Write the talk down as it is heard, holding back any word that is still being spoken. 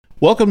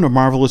Welcome to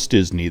Marvelous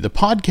Disney, the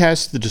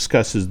podcast that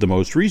discusses the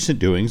most recent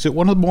doings at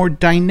one of the more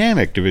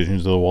dynamic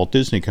divisions of the Walt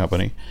Disney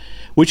Company,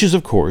 which is,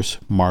 of course,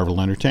 Marvel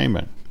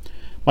Entertainment.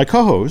 My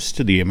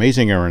co-host, the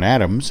amazing Aaron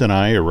Adams, and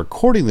I are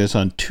recording this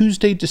on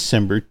Tuesday,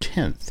 December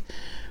 10th,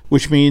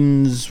 which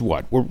means,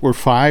 We're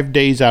 5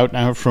 days out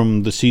now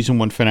from the Season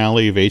 1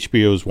 finale of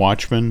HBO's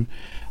Watchmen.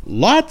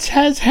 Lots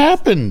has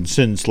happened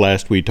since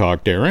last we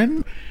talked,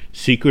 Aaron.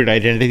 Secret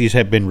identities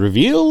have been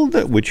revealed,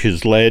 which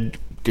has led,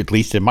 at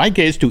least in my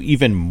case, to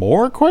even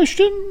more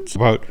questions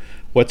about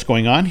what's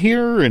going on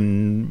here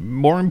and,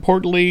 more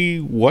importantly,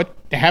 what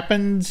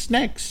happens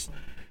next.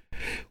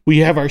 We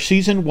have our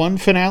Season 1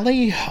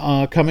 finale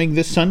coming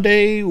this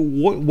Sunday.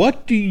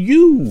 What do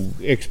you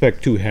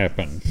expect to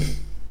happen?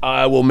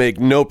 I will make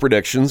no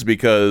predictions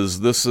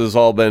because this has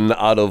all been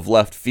out of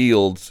left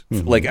field.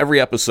 Mm-hmm. Like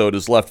every episode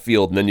is left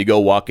field, and then you go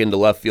walk into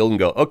left field and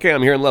go, okay,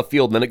 I'm here in left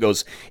field. And then it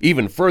goes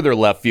even further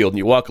left field, and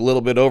you walk a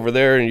little bit over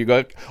there and you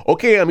go,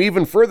 okay, I'm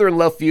even further in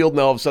left field. And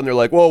all of a sudden they're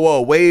like,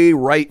 whoa, way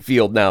right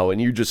field now.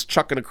 And you're just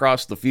chucking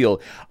across the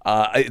field.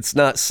 It's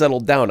not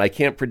settled down. I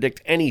can't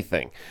predict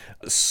anything.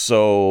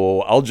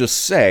 So I'll just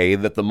say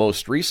that the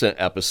most recent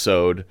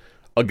episode,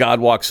 A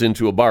God Walks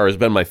Into a Bar, has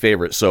been my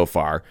favorite so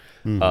far.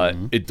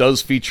 Mm-hmm. It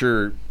does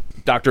feature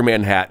Dr.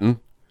 Manhattan.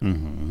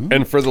 Mm-hmm.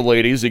 And for the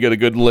ladies, you get a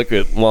good lick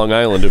at Long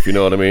Island, if you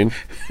know what I mean.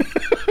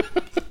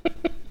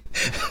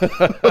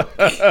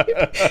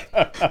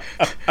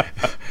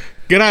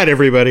 Good night,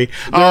 everybody.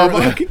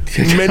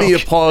 Many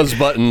pause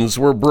buttons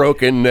were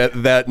broken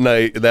that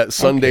night, that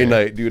Sunday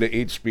night, due to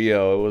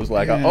HBO. It was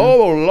like,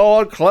 oh,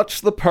 Lord, clutch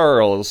the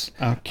pearls.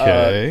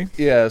 Okay.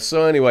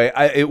 So anyway,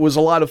 it was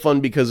a lot of fun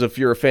because if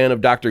you're a fan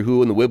of Doctor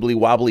Who and the wibbly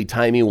wobbly,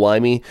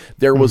 timey-wimey,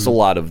 there was a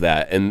lot of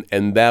that.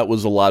 And that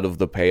was a lot of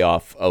the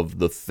payoff of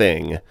the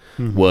thing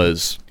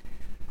was...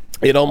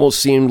 It almost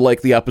seemed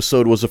like the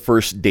episode was a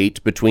first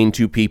date between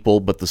two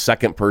people, but the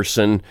second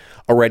person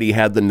already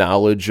had the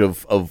knowledge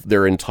of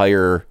their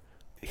entire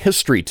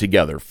history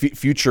together,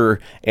 future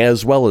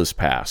as well as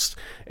past.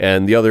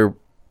 And the other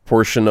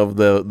portion of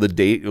the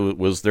date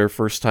was their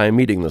first time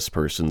meeting this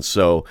person.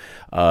 So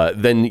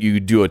then you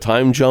do a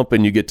time jump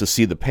and you get to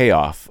see the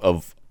payoff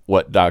of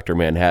what Dr.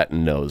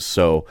 Manhattan knows.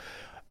 So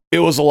it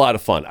was a lot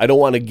of fun. I don't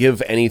want to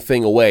give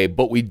anything away,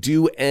 but we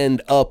do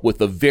end up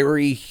with a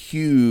very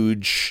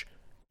huge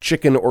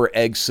chicken or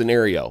egg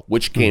scenario.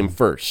 Which came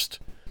first?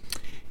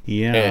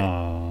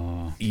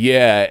 Yeah.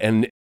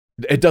 And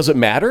it doesn't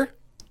matter?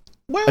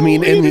 Well, I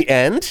mean, in the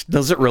end,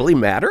 does it really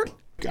matter?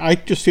 I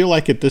just feel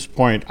like at this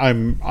point,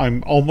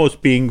 I'm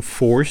almost being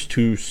forced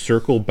to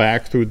circle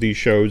back through these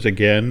shows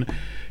again,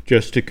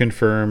 just to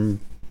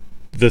confirm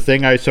the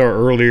thing I saw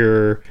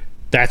earlier.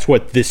 That's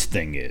what this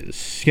thing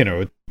is. You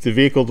know, the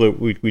vehicle that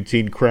we'd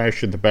seen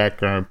crash in the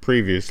background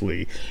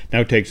previously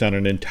now takes on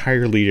an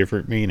entirely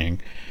different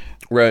meaning.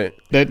 Right.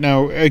 That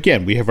now,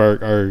 again, we have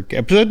our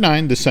episode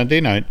 9 this Sunday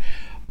night.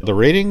 The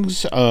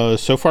ratings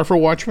so far for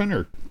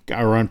Watchmen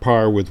are on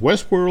par with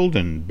Westworld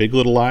and Big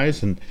Little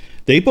Lies, and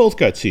they both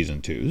got season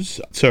 2s.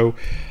 So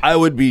I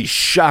would be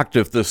shocked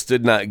if this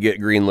did not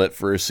get greenlit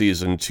for a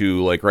season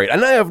 2,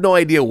 and I have no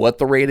idea what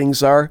the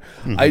ratings are.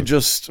 I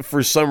just,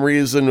 for some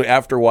reason,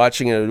 after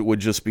watching it,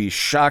 would just be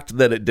shocked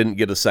that it didn't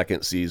get a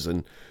second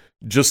season,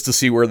 just to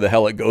see where the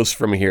hell it goes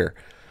from here.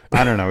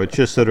 I don't know. It's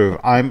just sort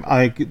of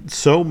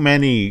so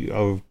many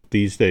of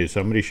these days,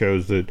 so many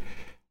shows that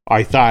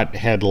I thought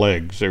had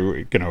legs,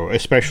 or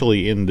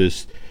especially in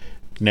this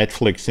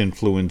Netflix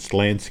influenced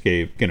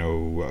landscape, get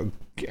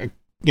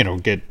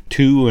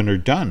 2 and are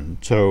done.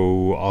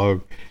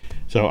 So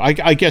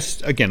I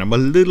guess again, I'm a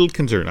little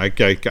concerned.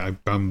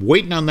 I'm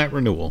waiting on that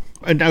renewal.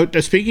 And now,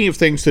 speaking of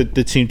things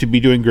that seem to be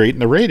doing great in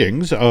the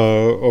ratings,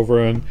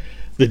 over on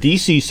the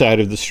DC side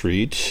of the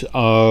street,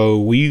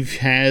 we've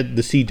had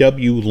the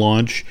CW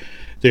launch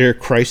their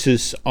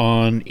Crisis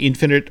on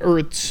Infinite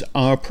Earths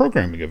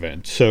programming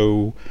event.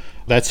 So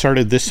that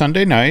started this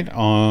Sunday night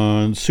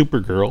on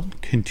Supergirl,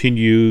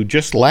 continued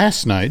just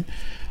last night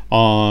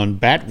on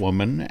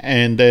Batwoman,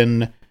 and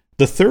then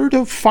the third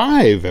of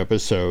 5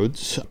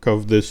 episodes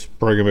of this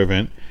program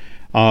event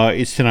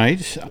is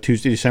tonight,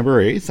 Tuesday,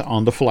 December 8th,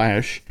 on The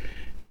Flash.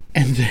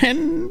 And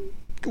then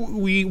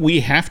we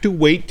have to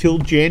wait till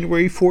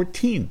January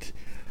 14th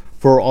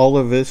for all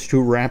of this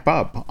to wrap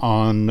up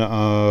on,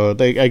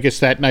 I guess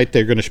that night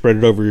they're going to spread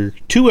it over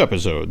 2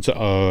 episodes,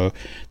 The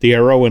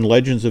Arrow and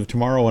Legends of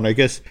Tomorrow, and I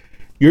guess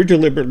you're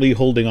deliberately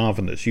holding off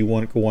on this. You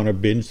want to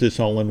binge this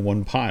all in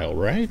one pile,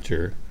 right?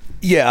 Or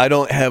yeah, I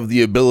don't have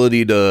the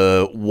ability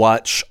to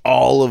watch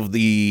all of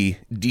the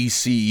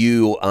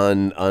DCU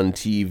on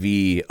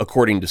TV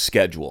according to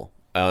schedule.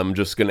 I'm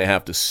just going to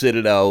have to sit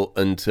it out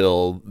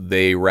until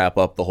they wrap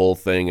up the whole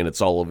thing and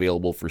it's all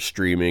available for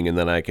streaming, and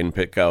then I can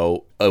pick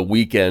out a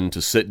weekend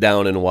to sit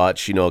down and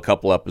watch, a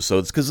couple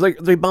episodes, because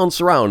they bounce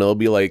around. It'll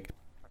be like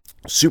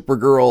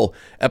Supergirl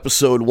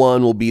episode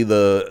 1 will be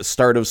the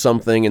start of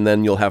something, and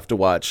then you'll have to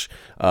watch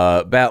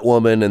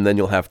Batwoman, and then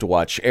you'll have to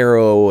watch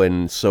Arrow,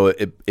 and so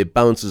it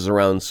bounces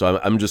around. So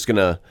I'm just going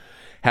to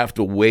have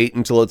to wait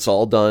until it's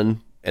all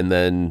done and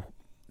then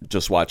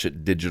just watch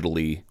it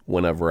digitally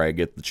whenever I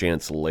get the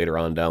chance later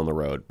on down the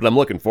road. But I'm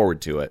looking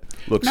forward to it.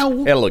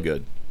 It'll look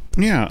good.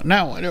 Yeah.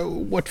 Now,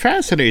 what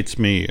fascinates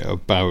me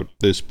about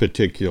this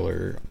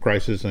particular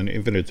Crisis on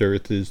Infinite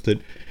Earth is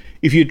that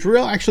if you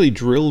actually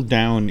drill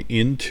down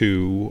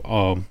into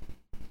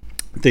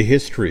the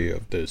history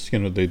of this,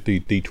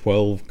 the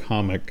 12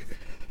 comic,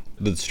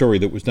 the story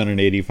that was done in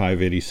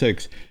 85,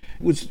 86, it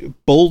was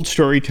bold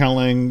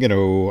storytelling,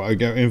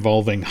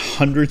 involving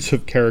hundreds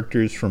of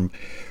characters from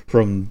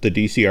the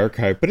DC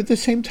archive. But at the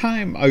same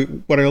time,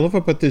 what I love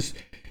about this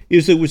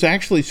is it was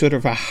actually sort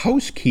of a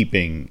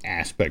housekeeping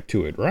aspect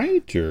to it,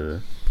 right?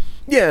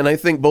 Yeah, and I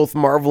think both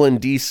Marvel and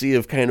DC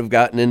have kind of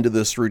gotten into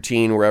this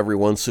routine where every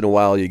once in a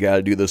while you got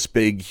to do this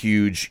big,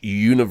 huge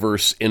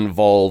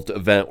universe-involved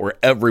event where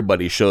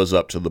everybody shows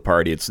up to the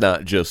party. It's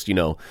not just,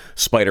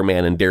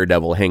 Spider-Man and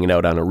Daredevil hanging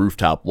out on a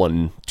rooftop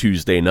one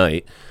Tuesday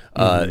night.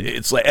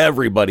 It's like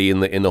everybody in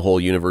the whole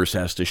universe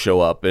has to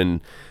show up.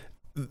 And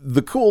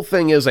the cool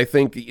thing is, I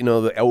think,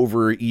 that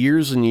over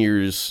years and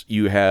years,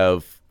 you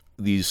have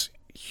these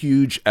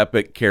huge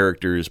epic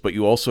characters, but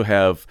you also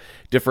have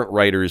different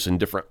writers and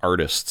different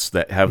artists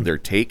that have their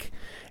take,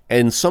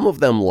 and some of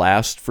them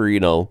last for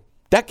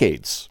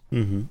decades.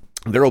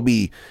 There will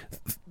be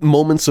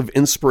moments of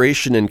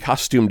inspiration in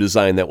costume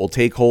design that will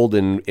take hold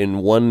in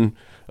one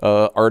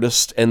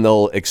artist, and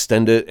they'll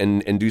extend it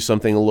and do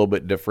something a little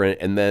bit different,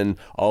 and then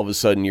all of a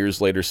sudden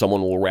years later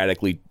someone will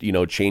radically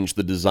change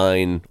the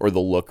design or the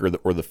look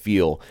or the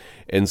feel.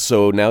 And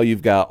so now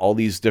you've got all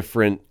these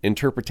different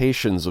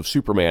interpretations of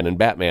Superman and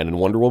Batman and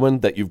Wonder Woman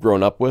that you've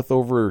grown up with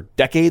over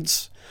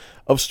decades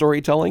of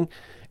storytelling,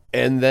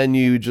 and then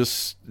you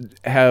just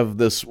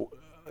have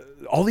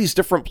all these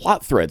different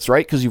plot threads,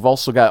 right? Because you've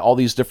also got all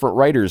these different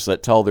writers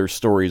that tell their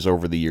stories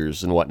over the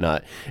years and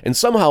whatnot. And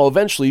somehow,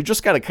 eventually, you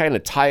just got to kind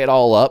of tie it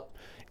all up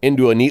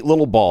into a neat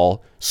little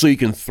ball so you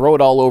can throw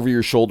it all over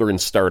your shoulder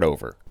and start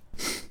over.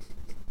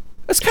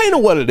 That's kind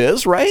of what it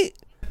is, right?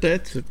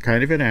 That's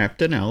kind of an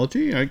apt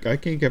analogy. I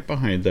can get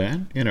behind that,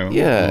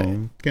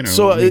 Yeah.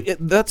 So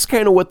that's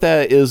kind of what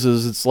that is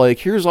it's like,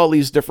 here's all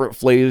these different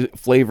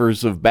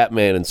flavors of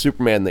Batman and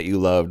Superman that you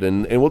loved,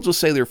 and we'll just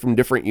say they're from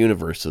different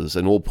universes,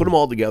 and we'll put them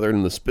all together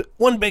in this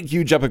one big,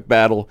 huge, epic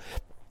battle,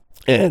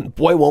 and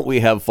boy, won't we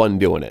have fun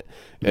doing it.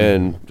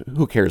 And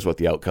who cares what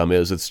the outcome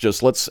is? It's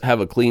just, let's have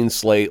a clean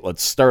slate.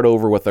 Let's start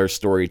over with our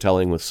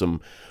storytelling with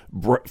some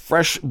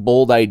fresh,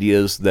 bold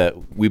ideas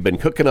that we've been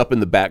cooking up in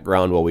the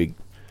background while we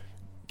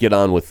get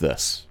on with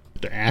this.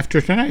 After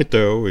tonight,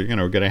 though, we're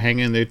going to hang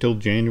in there till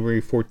January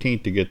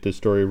 14th to get this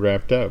story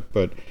wrapped up.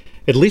 But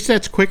at least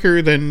that's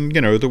quicker than,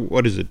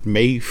 what is it,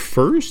 May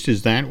 1st?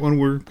 Is that when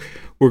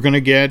we're going to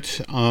get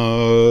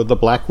the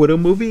Black Widow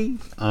movie?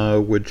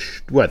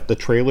 The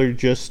trailer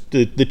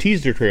the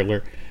teaser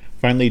trailer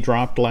finally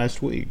dropped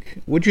last week.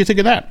 What'd you think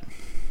of that?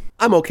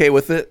 I'm okay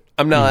with it.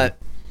 I'm not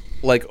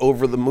like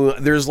over the moon.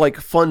 There's like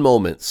fun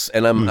moments,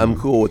 and I'm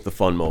cool with the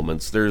fun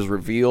moments. There's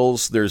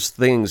reveals, there's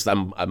things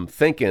I'm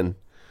thinking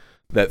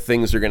that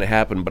things are going to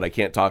happen, but I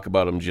can't talk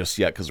about them just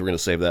yet because we're going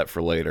to save that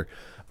for later.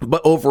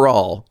 But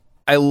overall,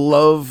 I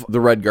love the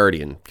Red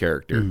Guardian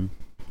character.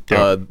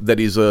 That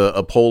he's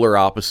a polar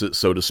opposite,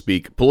 so to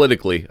speak,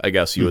 politically, I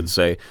guess you would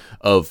say,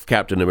 of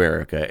Captain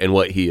America and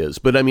what he is.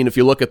 But I mean, if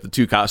you look at the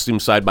two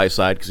costumes side by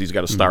side, because he's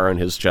got a star on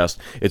his chest,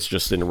 it's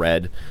just in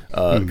red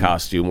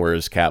costume,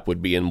 whereas Cap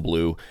would be in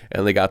blue,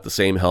 and they got the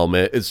same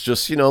helmet. It's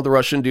just, the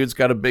Russian dude's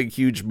got a big,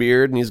 huge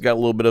beard, and he's got a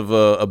little bit of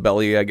a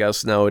belly, I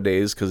guess,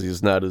 nowadays, because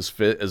he's not as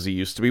fit as he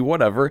used to be,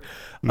 whatever.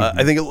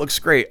 I think it looks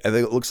great. I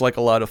think it looks like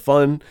a lot of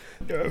fun.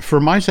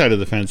 From my side of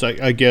the fence,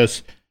 I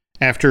guess,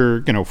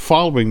 after,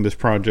 following this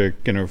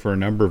project, for a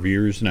number of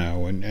years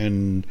now,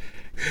 and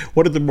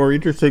one of the more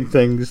interesting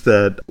things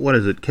that,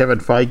 Kevin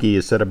Feige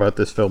has said about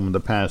this film in the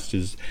past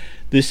is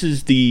this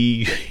is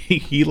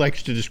he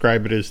likes to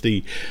describe it as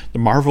the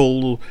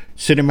Marvel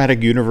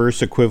Cinematic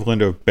Universe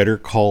equivalent of Better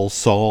Call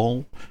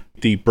Saul,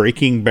 the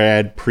Breaking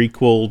Bad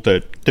prequel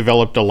that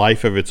developed a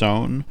life of its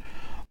own.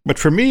 But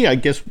for me, I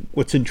guess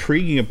what's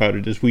intriguing about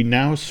it is we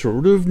now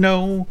sort of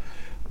know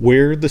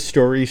where the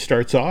story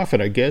starts off,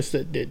 and I guess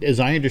that,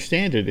 as I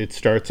understand it, it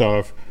starts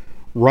off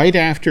right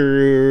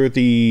after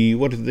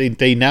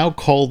they now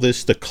call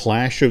this the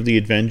Clash of the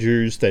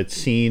Avengers that's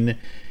seen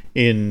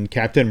in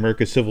Captain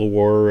America Civil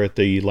War at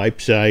the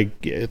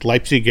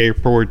Leipzig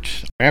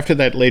airport. After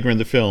that, later in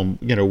the film,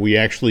 we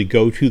actually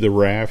go to the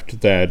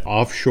raft, that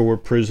offshore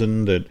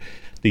prison that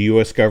the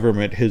U.S.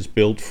 government has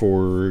built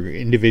for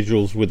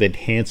individuals with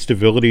enhanced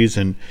abilities.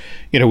 And,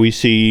 we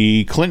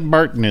see Clint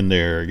Barton in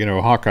there,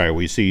 Hawkeye.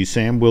 We see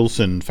Sam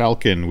Wilson,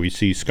 Falcon. We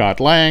see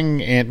Scott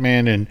Lang,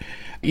 Ant-Man, and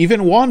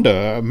even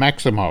Wanda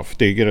Maximoff,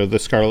 the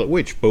Scarlet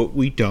Witch. But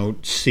we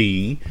don't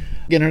see,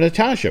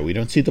 Natasha. We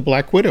don't see the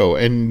Black Widow.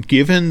 And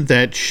given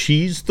that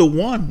she's the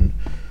one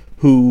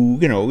who,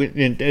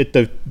 at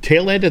the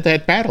tail end of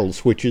that battle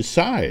switches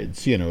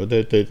sides,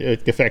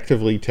 that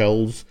effectively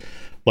tells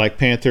Black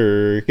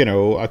Panther,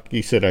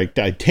 he said,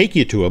 I'd take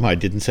you to him. I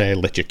didn't say I'd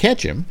let you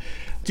catch him.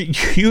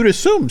 You'd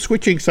assume,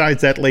 switching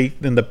sides that late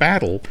in the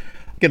battle,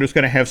 is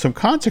going to have some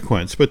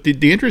consequence. But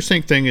the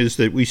interesting thing is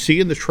that we see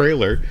in the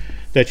trailer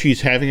that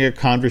she's having a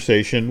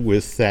conversation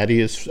with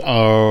Thaddeus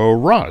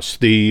Ross,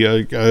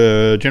 the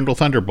General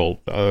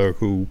Thunderbolt,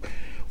 who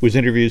was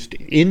introduced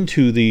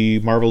into the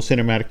Marvel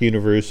Cinematic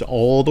Universe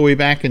all the way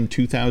back in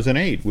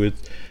 2008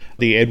 with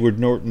the Edward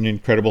Norton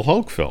Incredible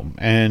Hulk film.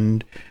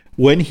 And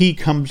when he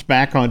comes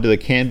back onto the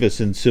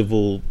canvas in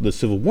the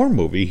Civil War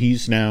movie,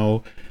 he's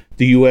now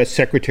the U.S.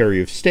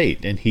 Secretary of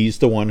State, and he's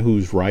the one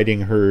who's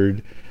riding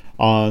herd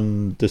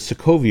on the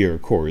Sokovia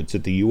Accords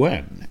at the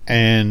UN.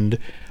 And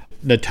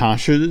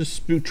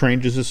Natasha's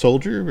trained as a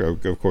soldier,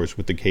 of course,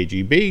 with the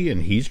KGB,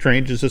 and he's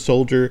trained as a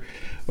soldier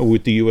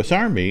with the U.S.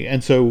 Army.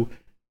 And so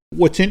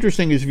what's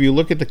interesting is if you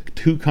look at the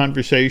two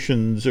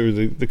conversations, or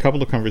the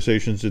couple of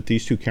conversations that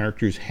these two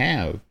characters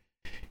have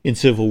in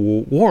Civil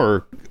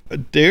War,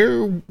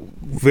 they're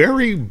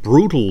very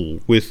brutal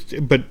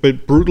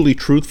but brutally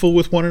truthful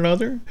with one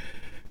another.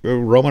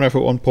 Romanoff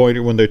at one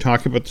point, when they're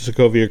talking about the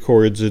Sokovia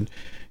Accords, and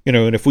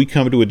and if we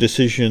come to a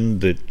decision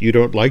that you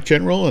don't like,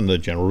 General, and the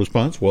general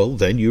response, well,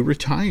 then you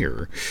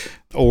retire.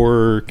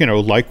 Or,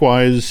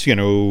 likewise,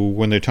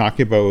 when they're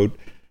talking about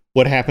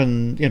what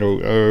happened,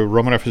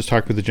 Romanoff has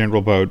talked with the general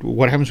about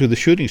what happens with the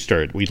shooting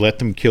star. We let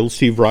them kill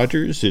Steve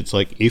Rogers. It's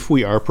like, if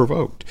we are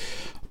provoked.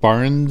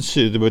 Barnes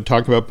would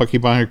talk about Bucky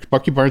Barnes.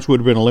 Bucky Barnes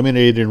would have been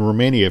eliminated in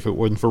Romania if it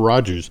wasn't for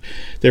Rogers.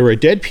 There are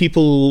dead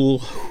people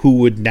who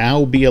would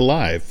now be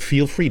alive.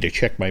 Feel free to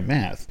check my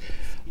math.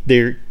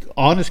 They're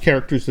honest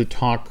characters that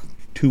talk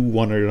to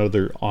one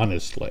another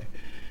honestly.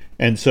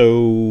 And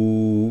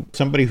so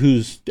somebody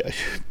who's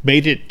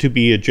made it to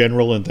be a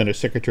general and then a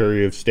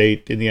Secretary of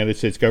State in the United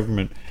States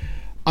government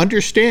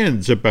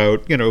understands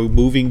about,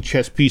 moving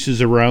chess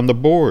pieces around the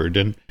board.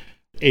 And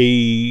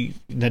a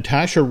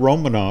Natasha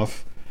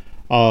Romanoff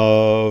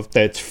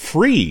that's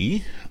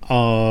free,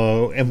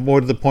 and more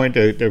to the point,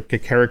 a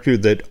character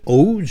that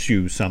owes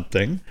you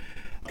something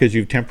because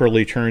you've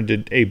temporarily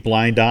turned a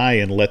blind eye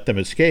and let them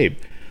escape,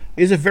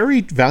 is a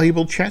very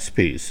valuable chess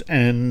piece.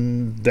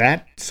 And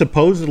that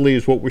supposedly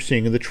is what we're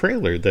seeing in the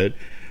trailer, that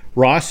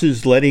Ross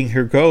is letting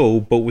her go,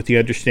 but with the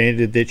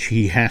understanding that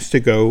she has to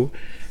go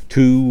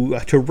to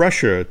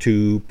Russia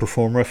to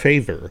perform a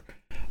favor,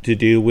 to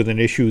deal with an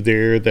issue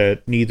there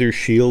that neither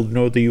S.H.I.E.L.D.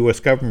 nor the U.S.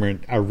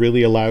 government are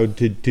really allowed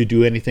to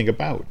do anything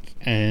about.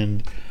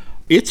 And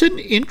it's an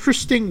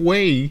interesting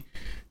way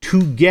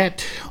to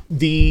get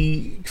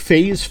the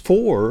Phase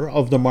 4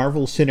 of the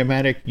Marvel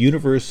Cinematic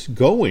Universe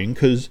going,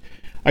 because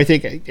I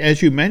think,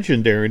 as you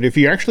mentioned, Aaron, if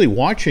you're actually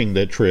watching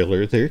the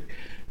trailer,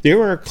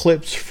 there are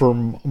clips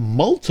from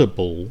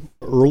multiple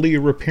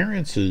earlier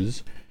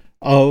appearances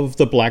of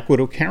the Black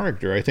Widow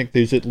character. I think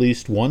there's at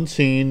least one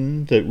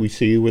scene that we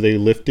see where they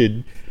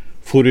lifted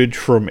footage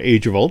from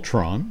Age of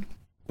Ultron.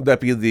 Would that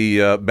be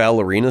the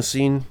ballerina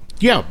scene?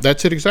 Yeah,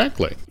 that's it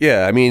exactly.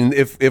 Yeah, I mean,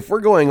 if we're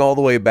going all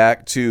the way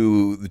back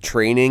to the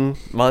training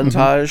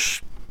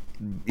montage,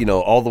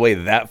 all the way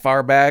that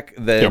far back,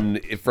 then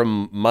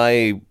from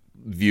my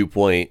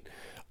viewpoint,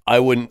 I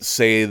wouldn't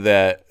say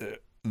that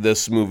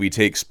this movie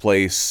takes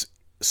place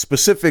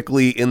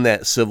specifically in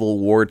that Civil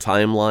War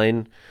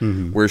timeline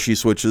where she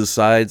switches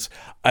sides.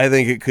 I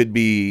think it could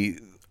be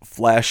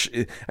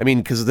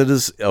because it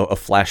is a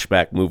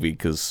flashback movie,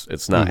 because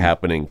it's not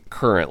happening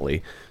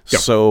currently.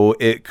 Yep. So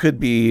it could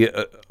be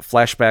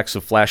flashbacks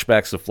of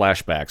flashbacks of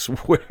flashbacks,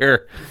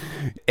 where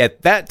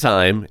at that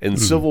time, in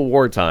Civil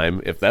War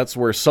time, if that's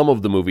where some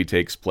of the movie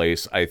takes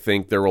place, I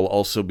think there will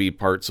also be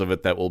parts of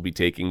it that will be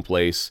taking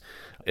place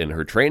in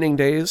her training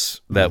days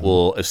that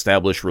will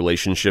establish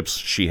relationships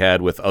she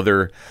had with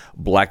other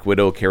Black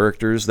Widow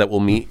characters that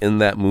will meet in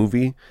that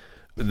movie.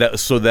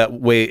 So that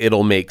way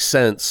it'll make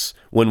sense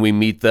when we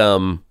meet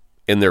them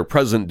in their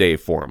present day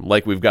form.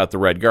 Like we've got the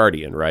Red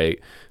Guardian, right?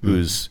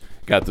 Who's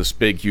got this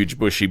big, huge,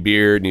 bushy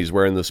beard, and he's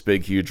wearing this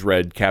big, huge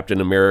red Captain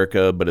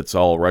America, but it's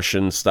all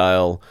Russian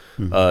style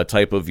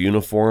type of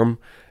uniform.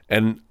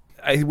 And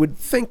I would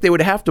think they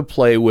would have to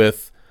play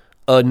with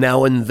a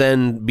now and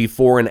then,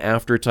 before and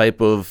after type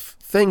of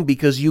thing,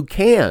 because you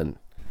can.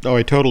 Oh,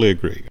 I totally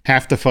agree.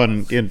 Half the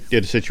fun in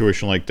a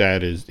situation like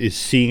that is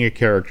seeing a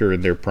character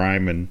in their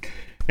prime, and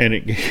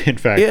in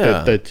fact,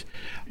 that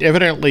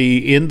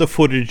evidently in the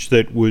footage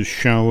that was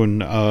shown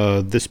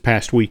this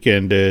past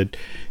weekend at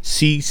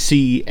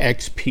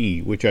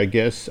CCXP, which I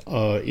guess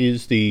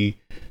is the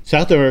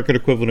South American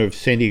equivalent of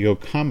San Diego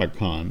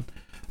Comic-Con,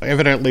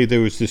 evidently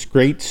there was this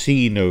great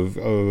scene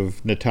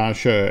of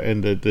Natasha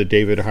and the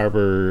David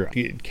Harbour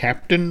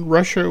Captain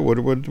Russia. What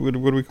do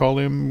we call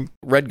him?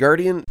 Red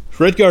Guardian.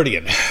 Red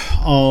Guardian.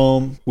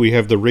 We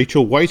have the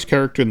Rachel Weisz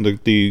character and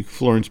the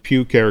Florence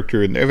Pugh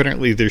character, and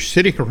evidently they're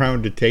sitting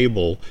around a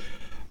table,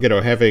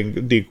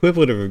 having the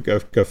equivalent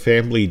of a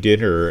family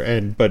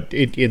dinner, but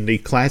in the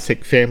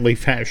classic family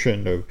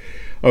fashion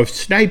of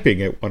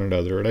sniping at one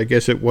another. And I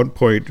guess at one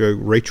point,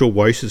 Rachel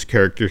Weisz's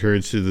character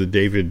turns to the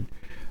David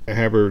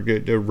Harbour,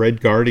 the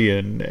Red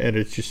Guardian, and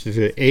it's just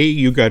A,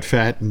 you got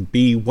fat, and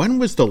B, when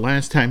was the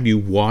last time you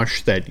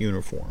washed that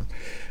uniform?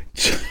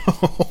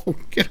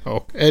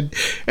 So, and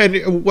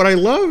what I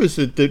love is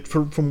that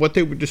from what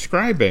they were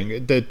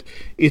describing, that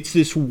it's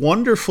this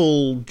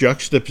wonderful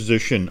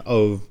juxtaposition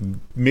of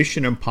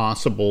Mission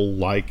Impossible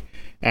like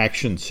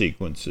action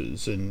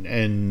sequences,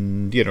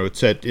 and it's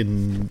set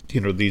in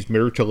these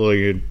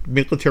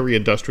military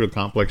industrial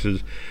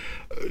complexes,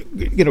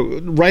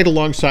 right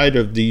alongside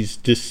of these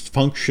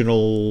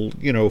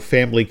dysfunctional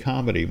family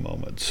comedy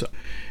moments.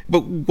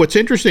 But what's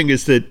interesting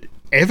is that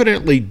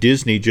evidently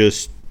Disney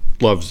just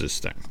loves this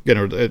thing,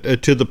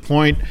 to the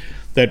point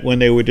that when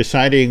they were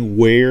deciding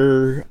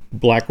where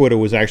Black Widow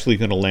was actually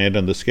going to land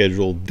on the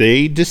schedule,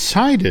 they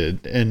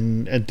decided,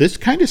 and this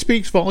kind of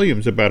speaks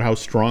volumes about how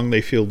strong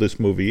they feel this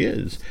movie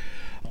is,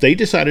 they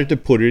decided to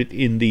put it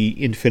in the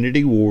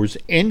Infinity Wars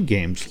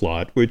Endgame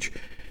slot, which,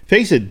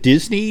 face it,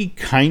 Disney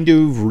kind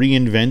of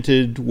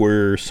reinvented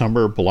where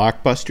summer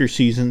blockbuster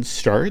season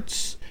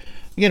starts.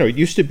 It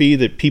used to be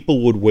that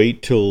people would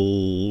wait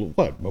till,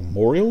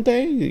 Memorial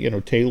Day?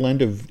 Tail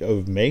end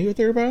of May or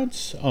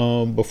thereabouts,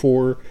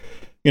 before,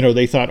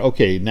 they thought,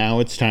 okay, now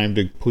it's time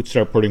to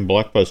start putting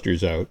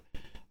blockbusters out.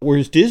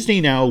 Whereas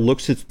Disney now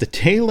looks at the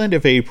tail end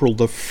of April,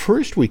 the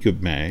first week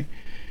of May,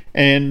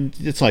 and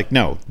it's like,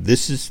 no,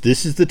 this is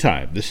the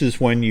time. This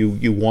is when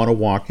you want to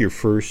walk your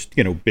first,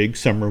 big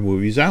summer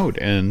movies out.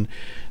 And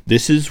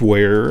this is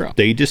where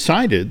they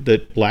decided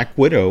that Black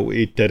Widow,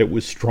 that it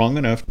was strong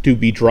enough to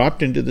be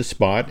dropped into the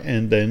spot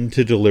and then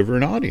to deliver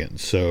an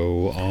audience.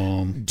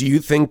 So, do you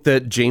think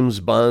that James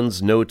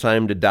Bond's No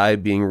Time to Die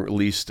being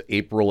released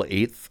April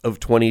 8th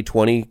of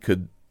 2020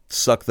 could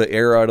suck the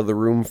air out of the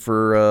room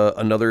for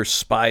another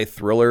spy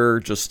thriller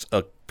just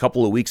a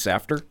couple of weeks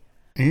after?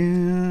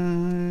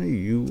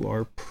 You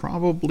are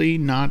probably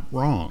not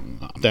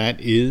wrong.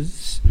 That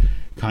is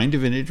kind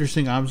of an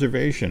interesting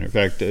observation. In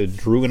fact,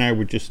 Drew and I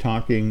were just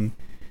talking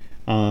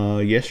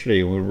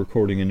yesterday when we were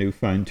recording a new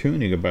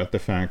fine-tuning about the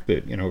fact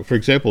that, for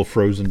example,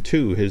 Frozen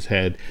 2 has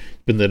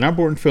been the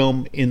number one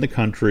film in the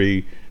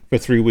country for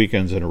 3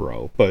 weekends in a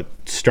row. But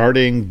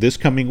starting this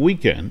coming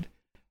weekend,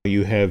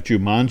 you have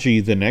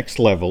Jumanji: The Next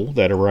Level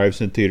that arrives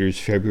in theaters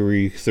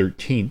February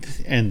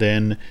 13th, and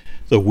then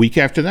the week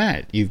after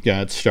that, you've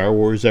got Star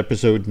Wars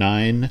Episode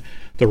 9,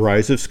 The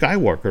Rise of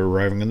Skywalker,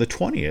 arriving on the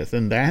 20th.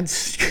 And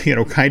that's,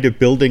 kind of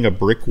building a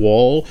brick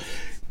wall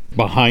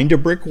behind a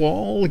brick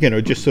wall,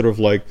 just sort of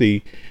like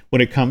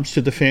when it comes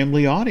to the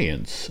family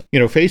audience.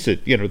 Face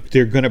it,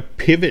 they're going to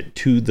pivot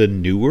to the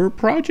newer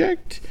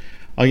project.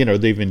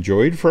 They've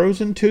enjoyed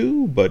Frozen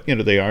 2, but,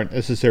 they aren't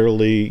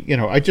necessarily,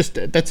 that's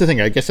the thing.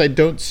 I guess I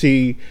don't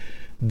see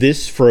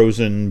this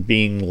Frozen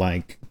being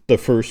like the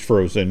first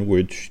Frozen,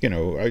 which,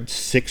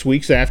 6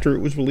 weeks after it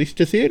was released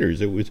to theaters,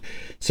 it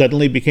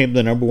suddenly became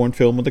the number one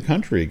film in the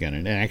country again,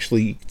 and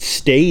actually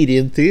stayed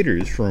in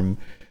theaters from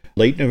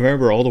late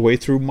November all the way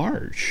through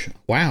March.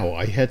 Wow,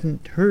 I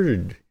hadn't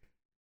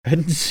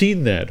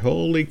seen that.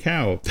 Holy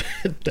cow.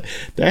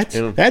 That's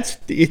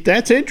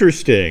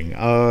interesting.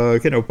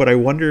 But I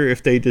wonder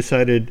if they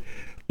decided,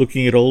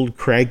 looking at old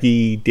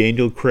craggy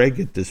Daniel Craig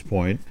at this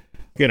point,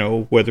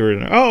 whether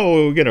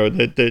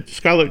that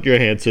Scarlett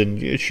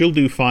Johansson, she'll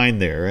do fine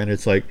there. And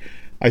it's like,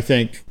 I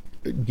think,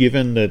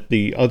 given that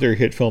the other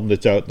hit film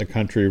that's out in the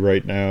country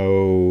right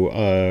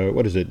now,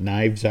 what is it,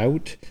 Knives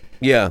Out?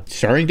 Yeah.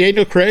 Starring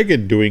Daniel Craig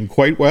and doing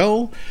quite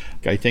well.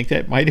 I think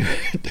that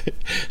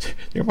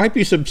there might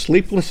be some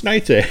sleepless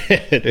nights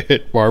ahead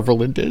at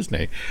Marvel and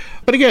Disney.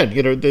 But again,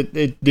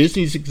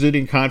 Disney's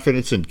exuding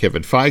confidence, and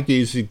Kevin Feige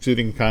is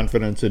exuding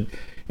confidence, and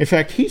in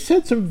fact, he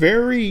said some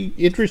very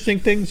interesting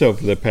things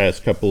over the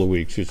past couple of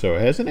weeks or so,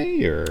 hasn't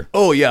he?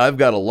 Oh, yeah, I've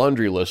got a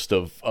laundry list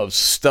of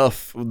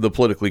stuff, the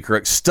politically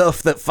correct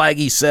stuff that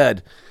Feige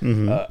said.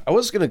 Mm-hmm. I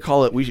was going to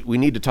call it we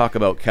Need to Talk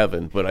About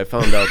Kevin, but I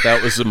found out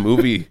that was a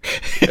movie.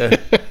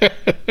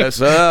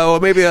 Well,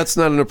 maybe that's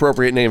not an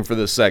appropriate name for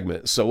this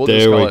segment, so we'll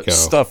just call it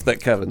Stuff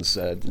That Kevin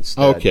Said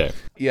instead. Okay.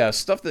 Yeah,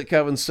 stuff that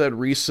Kevin said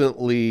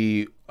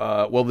recently.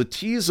 The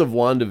tease of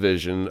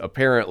WandaVision,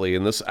 apparently,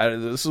 and this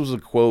was a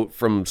quote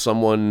from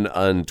someone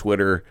on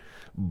Twitter,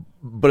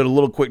 but a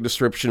little quick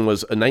description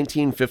was a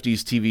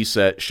 1950s TV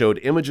set showed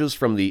images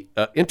from the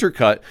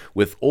intercut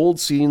with old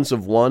scenes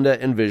of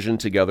Wanda and Vision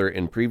together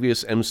in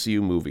previous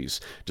MCU movies,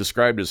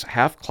 described as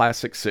half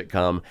classic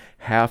sitcom,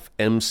 half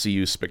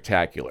MCU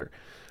spectacular.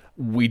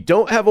 We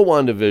don't have a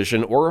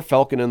WandaVision or a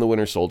Falcon and the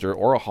Winter Soldier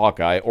or a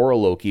Hawkeye or a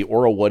Loki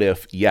or a What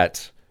If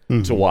yet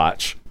to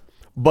watch,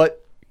 but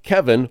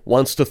Kevin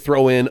wants to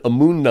throw in a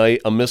Moon Knight,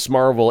 a Miss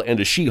Marvel,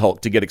 and a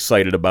She-Hulk to get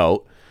excited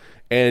about.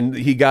 And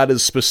he got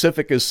as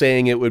specific as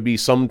saying it would be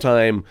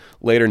sometime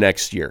later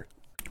next year.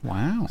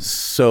 Wow.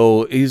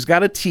 So he's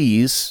got a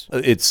tease.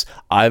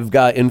 I've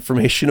got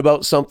information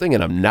about something,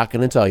 and I'm not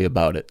going to tell you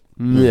about it.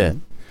 Mm-hmm.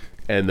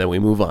 And then we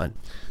move on.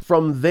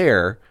 From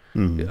there,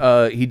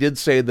 he did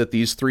say that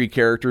these three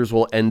characters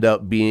will end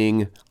up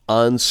being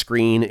on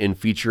screen in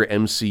future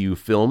MCU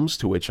films,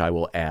 to which I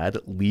will add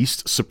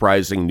least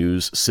surprising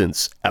news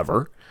since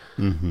ever.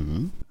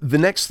 Mm-hmm. The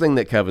next thing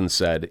that Kevin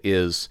said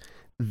is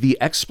the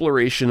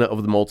exploration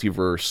of the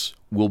multiverse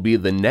will be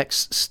the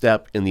next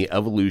step in the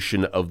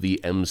evolution of the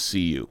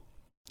MCU.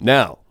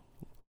 Now,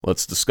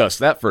 let's discuss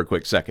that for a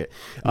quick second.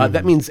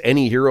 That means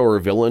any hero or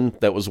villain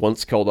that was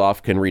once killed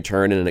off can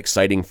return in an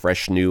exciting,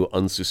 fresh, new,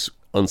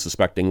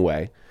 unsuspecting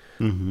way.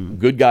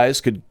 Good guys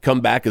could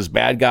come back as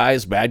bad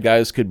guys. Bad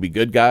guys could be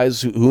good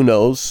guys. Who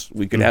knows?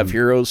 We could have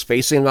heroes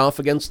facing off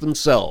against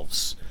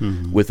themselves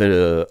with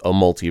a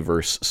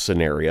multiverse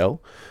scenario.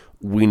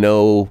 We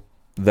know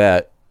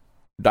that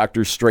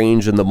Doctor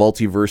Strange and the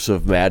Multiverse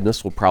of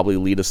Madness will probably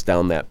lead us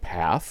down that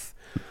path.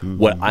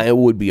 What I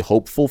would be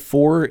hopeful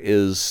for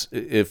is,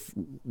 if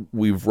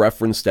we've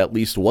referenced at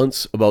least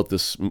once about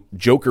this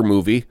Joker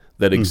movie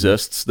that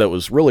exists that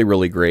was really,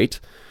 really great,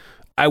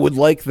 I would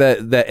like that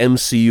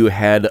MCU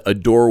had a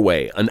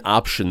doorway, an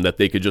option that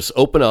they could just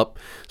open up,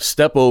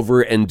 step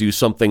over, and do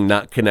something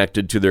not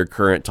connected to their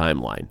current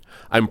timeline.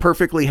 I'm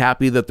perfectly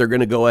happy that they're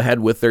going to go ahead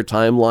with their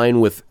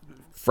timeline with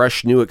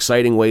fresh, new,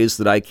 exciting ways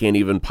that I can't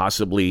even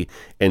possibly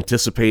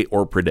anticipate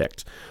or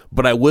predict.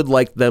 But I would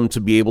like them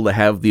to be able to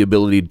have the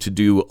ability to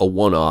do a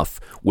one-off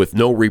with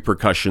no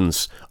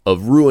repercussions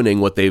of ruining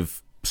what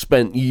they've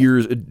spent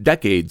years,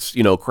 decades,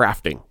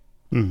 crafting.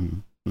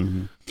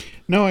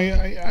 No,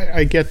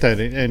 I get that,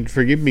 and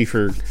forgive me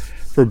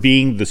for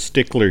being the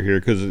stickler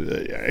here, because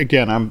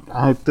again,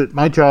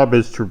 my job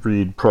is to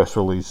read press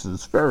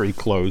releases very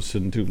close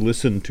and to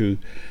listen to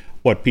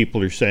what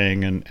people are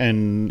saying,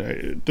 and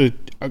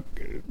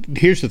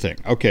here's the thing.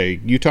 Okay,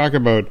 you talk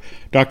about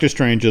Doctor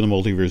Strange and the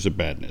Multiverse of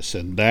Madness,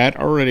 and that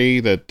already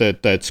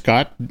that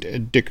Scott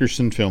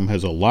Dickerson film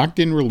has a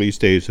locked-in release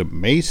date of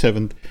May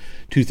 7th,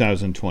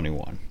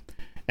 2021.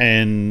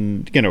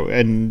 And,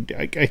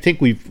 I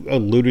think we've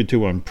alluded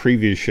to on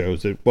previous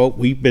shows that what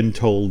we've been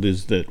told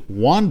is that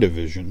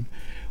WandaVision,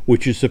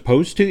 which is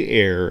supposed to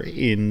air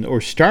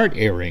start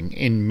airing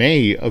in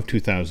May of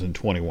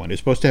 2021, is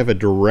supposed to have a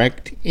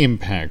direct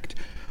impact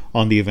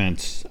on the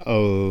events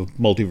of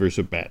Multiverse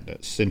of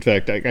Madness. In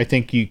fact, I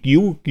think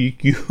you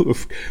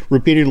have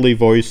repeatedly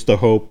voiced the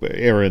hope,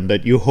 Aaron,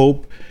 that you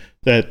hope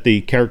that the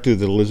character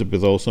that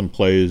Elizabeth Olsen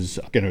plays,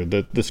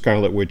 the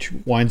Scarlet Witch,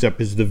 winds up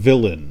as the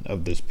villain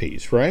of this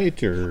piece,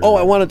 right? I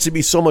want it to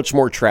be so much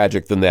more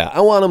tragic than that.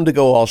 I want them to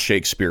go all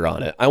Shakespeare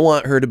on it. I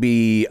want her to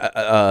be,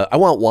 I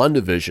want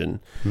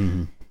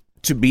WandaVision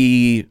to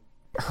be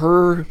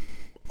her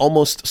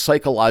almost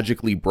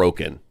psychologically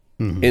broken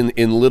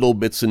in little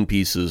bits and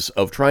pieces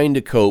of trying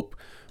to cope,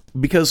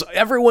 because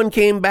everyone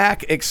came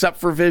back except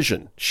for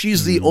Vision.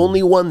 She's the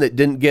only one that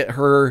didn't get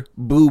her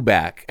boo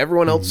back.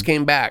 Everyone else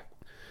came back.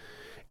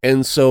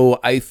 And so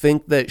I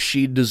think that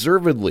she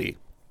deservedly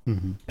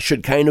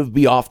should kind of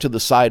be off to the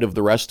side of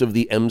the rest of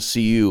the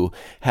MCU,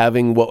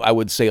 having what I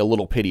would say a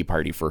little pity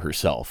party for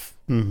herself.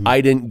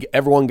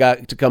 Everyone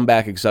got to come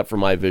back except for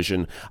my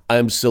Vision.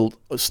 I'm still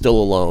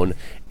alone.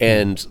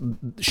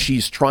 And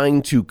she's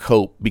trying to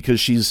cope because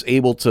she's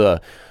able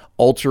to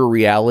alter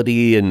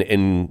reality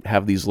and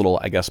have these little,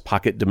 I guess,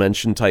 pocket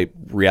dimension type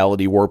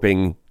reality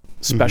warping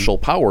special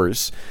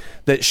powers,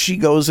 that she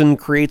goes and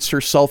creates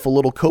herself a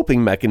little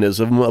coping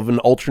mechanism of an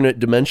alternate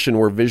dimension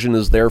where Vision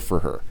is there for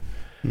her.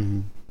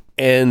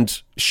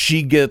 And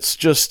she gets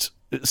just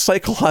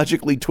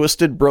psychologically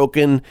twisted,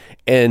 broken,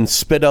 and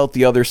spit out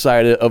the other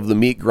side of the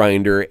meat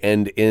grinder.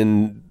 And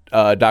in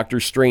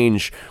Doctor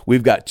Strange,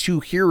 we've got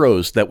two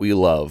heroes that we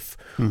love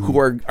who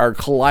are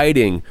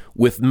colliding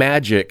with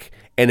magic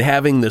and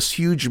having this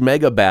huge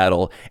mega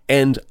battle.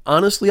 And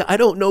honestly, I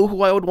don't know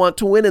who I would want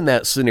to win in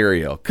that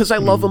scenario, because I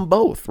love them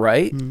both,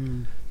 right?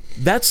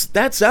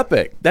 That's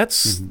epic.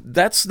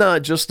 That's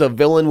not just a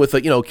villain with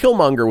a,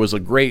 Killmonger was a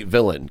great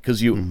villain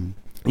because you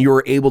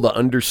were able to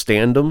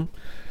understand him.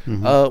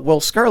 Well,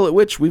 Scarlet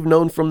Witch, we've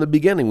known from the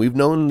beginning. We've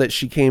known that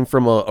she came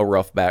from a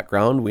rough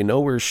background. We know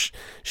where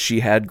she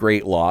had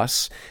great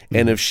loss.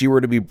 And if she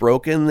were to be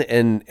broken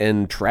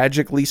and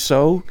tragically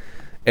so,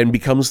 and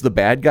becomes the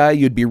bad guy,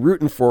 you'd be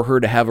rooting for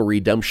her to have a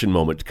redemption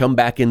moment, to come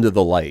back into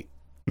the light.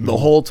 The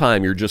whole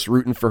time you're just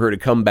rooting for her to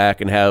come back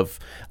and have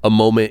a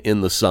moment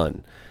in the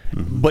sun.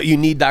 But you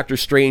need Doctor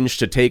Strange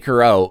to take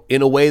her out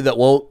in a way that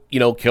won't,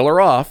 kill her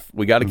off.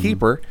 We got to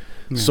keep her.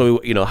 So,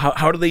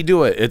 how do they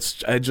do it?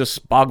 It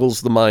just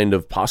boggles the mind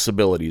of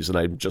possibilities, and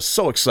I'm just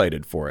so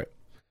excited for it.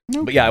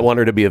 Okay. But yeah, I want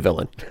her to be a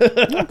villain.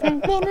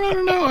 Okay. Well,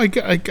 no. I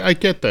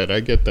get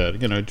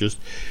that.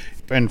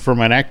 And from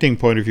an acting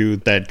point of view,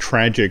 that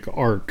tragic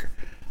arc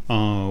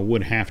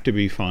would have to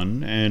be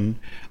fun. And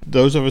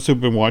those of us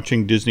who've been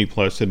watching Disney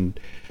Plus and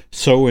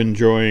so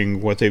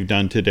enjoying what they've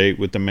done to date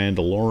with The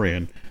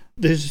Mandalorian,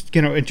 there's,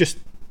 it just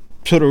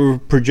sort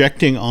of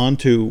projecting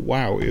onto,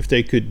 wow, if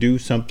they could do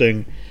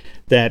something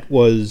that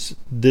was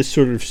this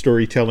sort of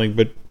storytelling,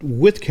 but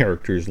with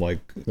characters like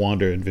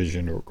Wanda and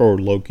Vision or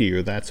Loki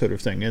or that sort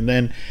of thing, and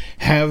then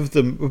have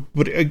them.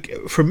 But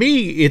for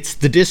me, it's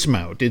the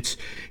dismount.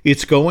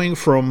 It's going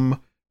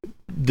from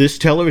this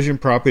television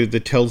property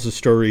that tells the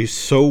story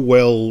so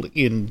well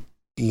in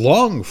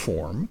long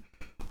form,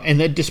 and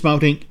then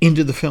dismounting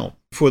into the film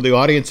for the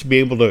audience to be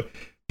able to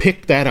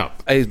pick that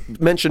up. I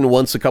mentioned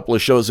once a couple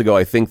of shows ago,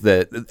 I think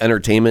that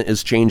entertainment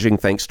is changing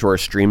thanks to our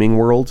streaming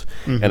world.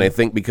 Mm-hmm. And I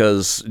think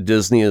because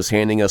Disney is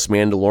handing us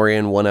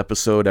Mandalorian one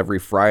episode every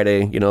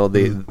Friday,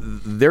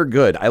 they're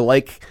good. I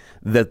like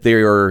that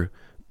they're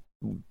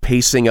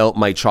pacing out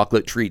my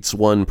chocolate treats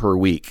one per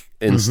week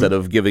instead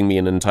of giving me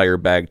an entire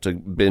bag to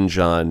binge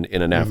on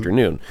in an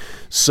afternoon.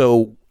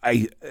 So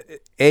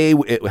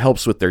it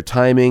helps with their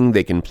timing.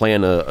 They can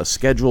plan a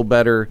schedule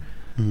better.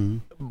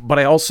 But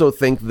I also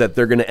think that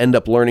they're going to end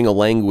up learning a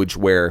language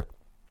where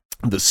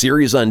the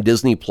series on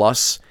Disney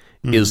Plus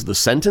is the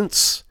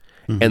sentence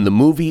and the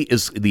movie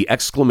is the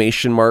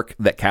exclamation mark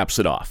that caps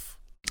it off.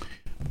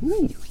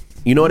 Ooh.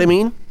 You know what I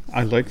mean?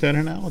 I like that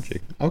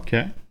analogy.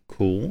 Okay,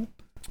 cool.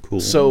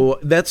 So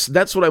that's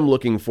what I'm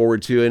looking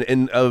forward to.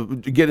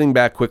 And getting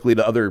back quickly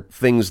to other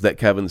things that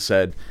Kevin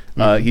said,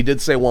 he did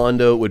say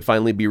Wanda would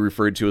finally be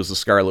referred to as the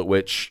Scarlet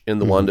Witch in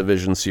the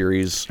WandaVision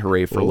series.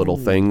 Hooray for little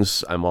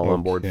things. I'm all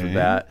on board for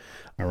that.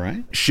 All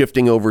right.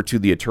 Shifting over to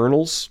the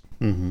Eternals.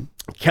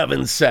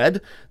 Kevin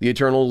said the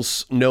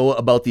Eternals know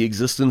about the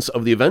existence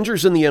of the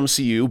Avengers in the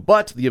MCU,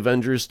 but the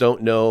Avengers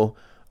don't know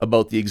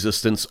about the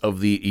existence of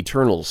the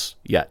Eternals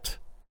yet.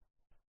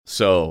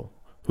 So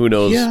who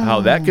knows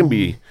how that can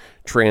be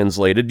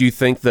translated. Do you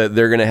think that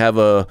they're going to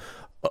have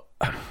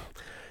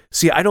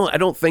See, I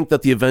don't think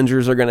that the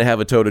Avengers are going to have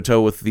a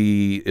toe-to-toe with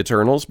the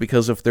Eternals,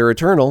 because if they're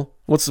eternal,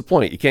 what's the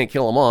point? You can't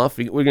kill them off. What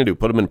are you going to do?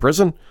 Put them in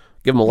prison?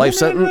 Give them a life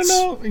sentence?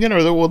 No.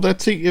 Well,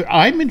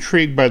 I'm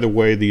intrigued by the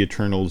way the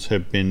Eternals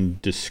have been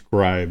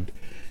described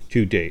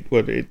to date.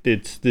 Well,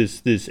 it's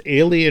this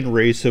alien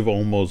race of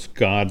almost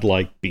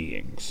godlike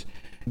beings.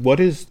 What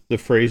is the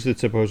phrase that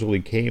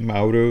supposedly came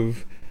out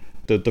of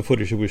the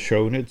footage that was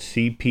shown at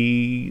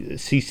CCPX,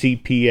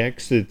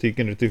 that they're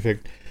going to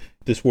affect,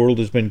 this world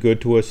has been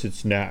good to us,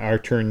 it's now our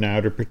turn now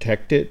to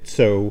protect it.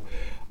 So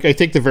I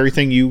think the very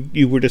thing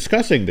you were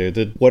discussing there,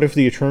 that what if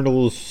the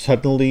Eternals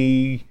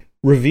suddenly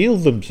reveal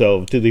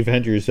themselves to the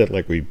Avengers, that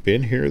like, we've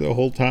been here the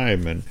whole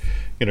time, and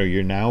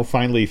you're now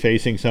finally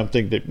facing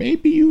something that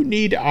maybe you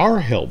need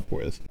our help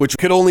with. Which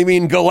could only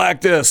mean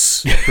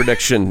Galactus.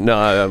 Prediction. No,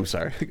 I'm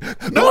sorry.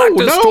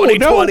 Galactus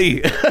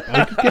 2020.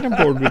 I could get on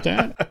board with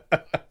that.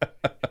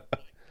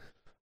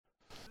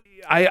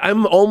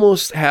 I'm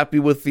almost happy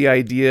with the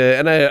idea,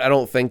 and I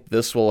don't think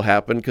this will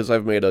happen because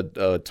I've made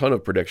a ton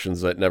of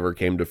predictions that never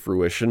came to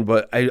fruition,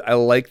 but I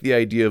like the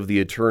idea of the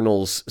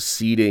Eternals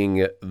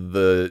seeding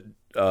the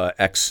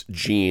X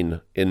gene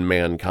in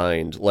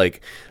mankind.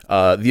 Like,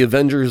 the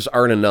Avengers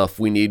aren't enough.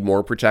 We need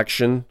more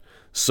protection.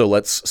 So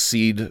let's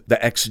seed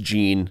the X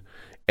gene,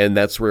 and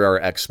that's where our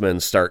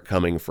X-Men start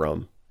coming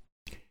from.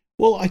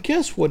 Well, I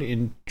guess what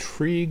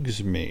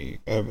intrigues me,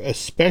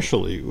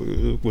 especially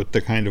with the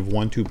kind of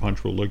 1-2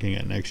 punch we're looking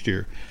at next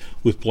year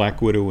with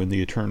Black Widow and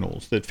the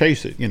Eternals, that,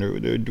 face it,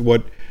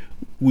 what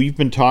we've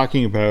been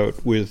talking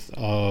about with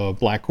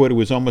Black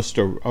Widow is almost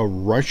a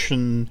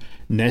Russian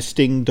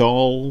nesting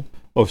doll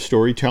of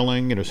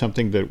storytelling,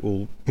 something that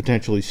will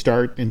potentially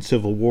start in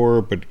Civil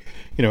War, but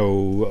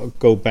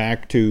go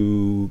back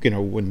to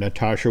when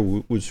Natasha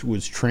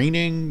was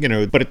training,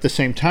 but at the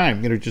same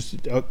time,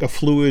 just a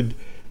fluid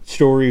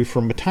story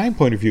from a time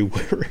point of view.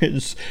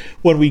 Whereas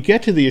when we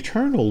get to the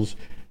Eternals,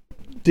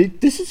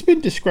 this has been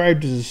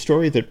described as a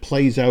story that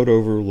plays out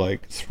over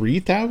like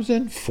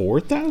 3,000,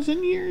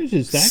 4,000 years.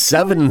 Is that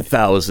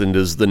 7,000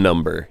 is the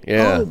number?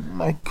 Yeah. Oh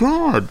my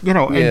God!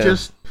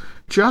 And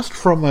just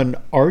from an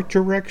art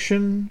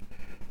direction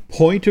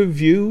point of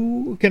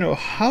view,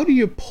 how do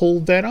you pull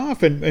that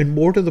off? And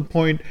more to the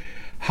point,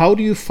 how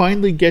do you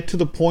finally get to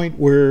the point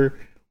where,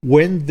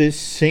 when this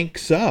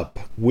syncs up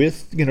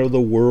with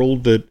the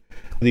world that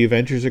the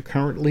Avengers are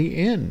currently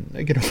in?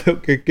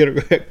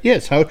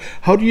 Yes,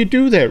 how do you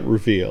do that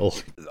reveal?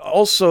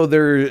 Also,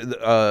 there,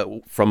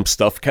 from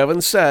stuff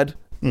Kevin said,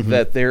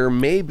 that there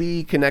may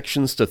be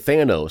connections to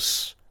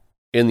Thanos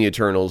in the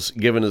Eternals,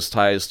 given his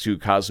ties to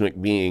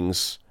cosmic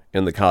beings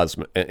in the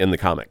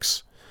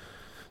comics.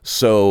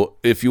 So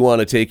if you want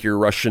to take your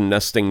Russian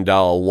nesting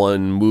doll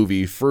one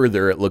movie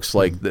further, it looks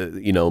like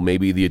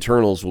maybe the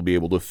Eternals will be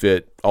able to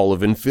fit all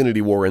of Infinity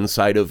War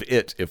inside of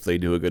it if they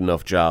do a good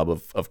enough job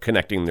of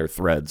connecting their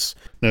threads.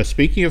 Now,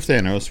 speaking of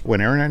Thanos, when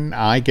Aaron and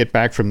I get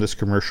back from this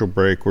commercial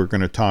break, we're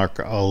going to talk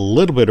a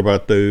little bit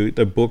about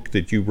the book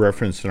that you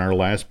referenced in our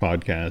last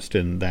podcast,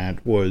 and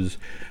that was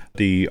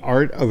The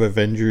Art of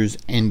Avengers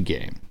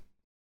Endgame.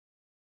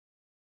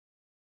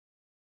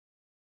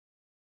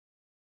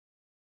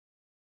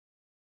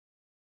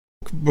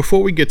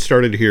 Before we get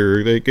started here,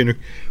 in a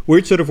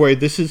weird sort of way,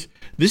 this is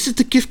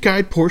the gift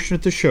guide portion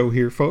of the show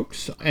here,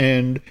 folks.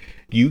 And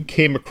you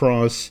came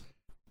across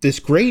this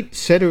great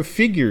set of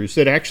figures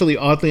that actually,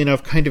 oddly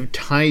enough, kind of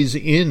ties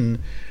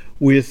in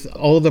with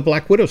all the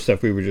Black Widow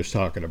stuff we were just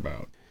talking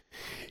about.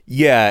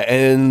 Yeah,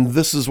 and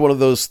this is one of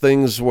those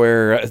things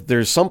where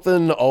there's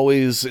something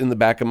always in the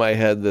back of my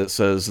head that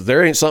says,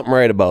 there ain't something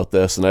right about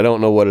this, and I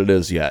don't know what it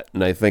is yet.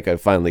 And I think I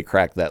finally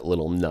cracked that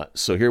little nut.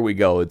 So here we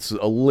go. It's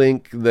a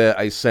link that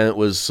I sent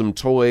with some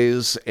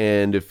toys,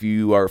 and if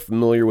you are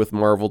familiar with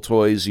Marvel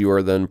toys, you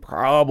are then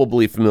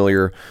probably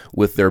familiar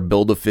with their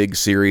Build-A-Fig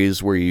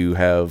series, where you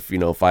have,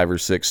 5 or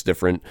 6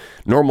 different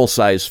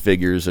normal-size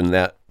figures, and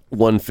that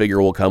one figure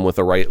will come with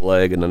a right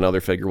leg and another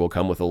figure will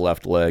come with a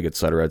left leg, et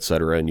cetera,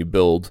 and you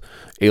build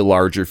a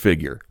larger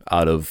figure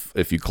out of,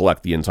 if you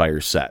collect the entire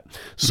set.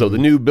 So the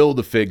new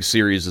Build-A-Fig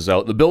series is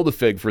out. The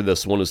Build-A-Fig for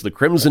this one is the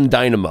Crimson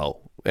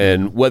Dynamo.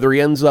 And whether he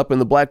ends up in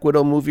the Black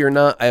Widow movie or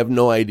not, I have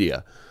no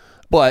idea.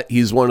 But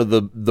he's one of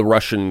the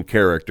Russian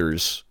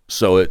characters,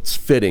 so it's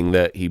fitting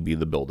that he be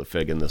the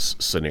Build-A-Fig in this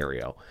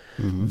scenario.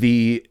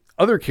 The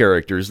other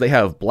characters, they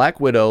have Black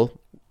Widow,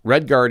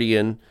 Red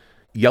Guardian,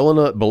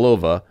 Yelena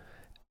Belova,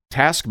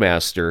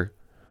 Taskmaster,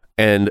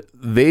 and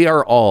they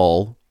are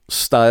all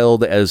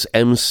styled as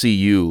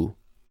MCU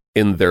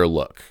in their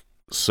look.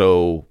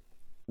 So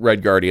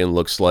Red Guardian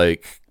looks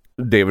like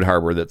David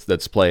Harbour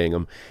that's playing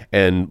him,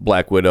 and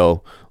Black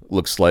Widow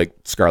looks like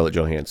Scarlett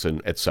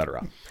Johansson,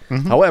 etc.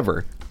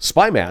 However,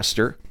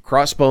 Spymaster,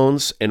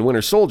 Crossbones, and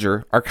Winter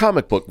Soldier are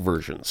comic book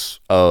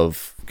versions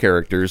of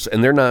characters,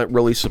 and they're not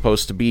really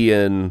supposed to be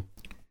in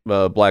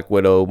Black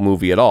Widow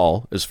movie at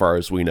all, as far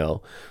as we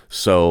know.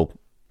 So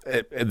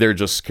they're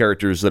just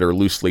characters that are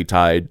loosely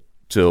tied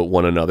to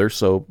one another.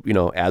 So,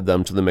 add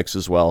them to the mix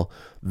as well.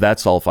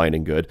 That's all fine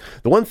and good.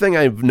 The one thing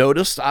I've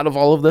noticed out of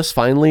all of this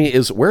finally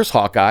is, where's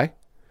Hawkeye?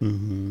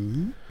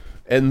 And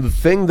the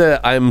thing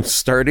that I'm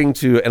starting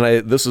to,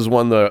 and this is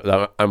one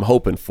that I'm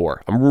hoping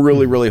for. I'm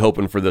really, really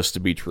hoping for this to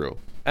be true.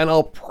 And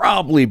I'll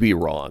probably be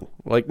wrong.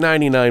 Like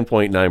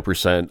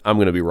 99.9%, I'm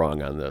going to be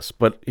wrong on this.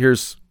 But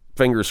here's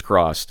fingers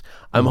crossed.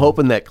 I'm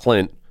hoping that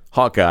Clint,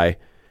 Hawkeye,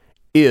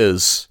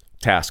 is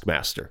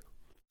Taskmaster.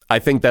 I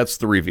think that's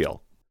the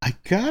reveal. I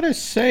gotta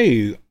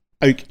say,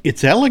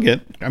 it's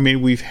elegant. I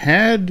mean, we've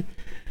had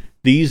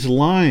these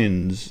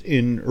lines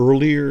in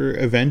earlier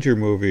Avenger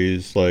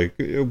movies, like,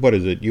 what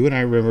is it? You and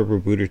I remember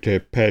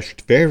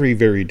Budapest very,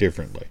 very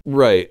differently.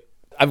 Right.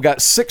 I've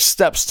got 6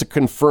 steps to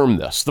confirm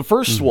this. The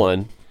first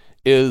one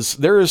is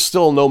there is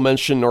still no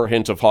mention nor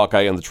hint of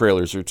Hawkeye in the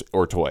trailers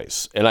or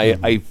toys. And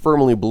I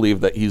firmly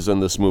believe that he's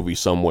in this movie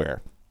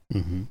somewhere.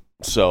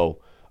 So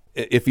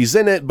if he's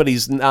in it, but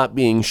he's not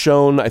being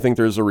shown, I think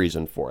there's a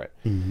reason for it.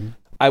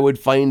 I would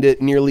find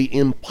it nearly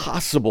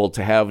impossible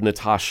to have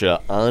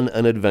Natasha on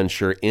an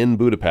adventure in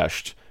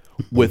Budapest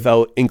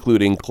without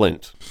including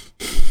Clint.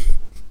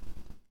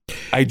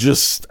 I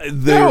just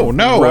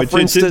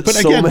referenced it but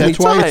again, so many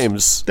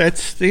times.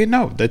 That's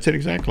it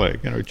exactly.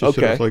 Just sort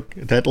of like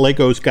that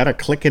Lego's got to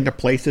click into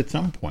place at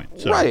some point.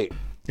 So, right.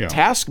 Yeah.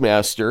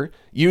 Taskmaster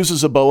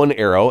uses a bow and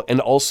arrow and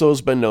also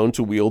has been known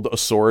to wield a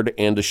sword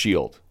and a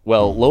shield.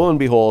 Well, lo and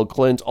behold,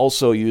 Clint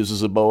also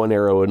uses a bow and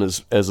arrow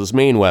as his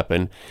main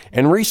weapon,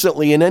 and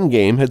recently in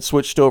Endgame had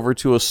switched over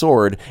to a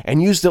sword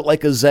and used it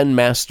like a Zen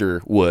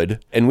master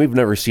would, and we've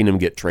never seen him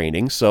get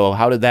training, so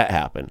how did that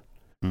happen?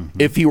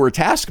 If he were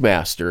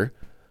Taskmaster,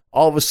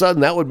 all of a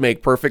sudden that would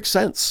make perfect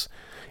sense.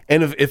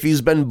 And if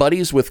he's been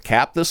buddies with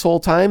Cap this whole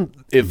time,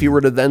 if he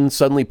were to then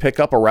suddenly pick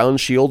up a round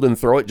shield and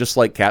throw it just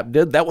like Cap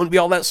did, that wouldn't be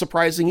all that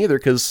surprising either,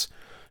 because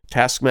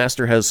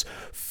Taskmaster has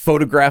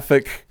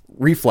photographic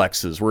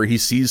reflexes where he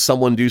sees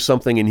someone do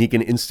something and he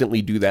can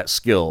instantly do that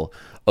skill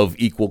of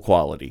equal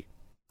quality,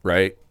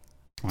 right?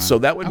 Wow. So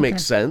that would make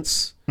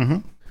sense.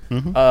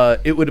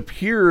 It would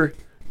appear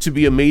to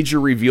be a major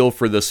reveal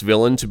for this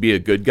villain to be a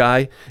good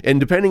guy. And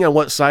depending on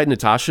what side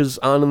Natasha's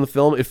on in the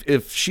film,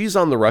 if she's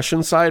on the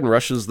Russian side and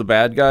Russia's the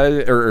bad guy,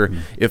 or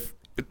if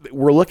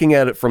we're looking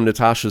at it from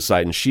Natasha's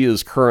side and she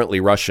is currently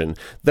Russian,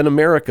 then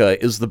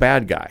America is the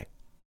bad guy,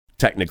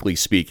 technically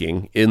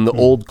speaking, in the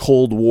old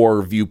Cold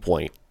War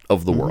viewpoint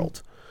of the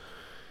world.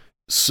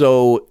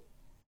 So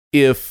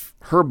if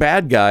her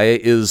bad guy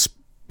is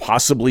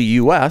possibly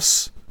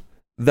US,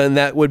 then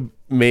that would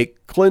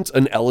make Clint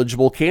an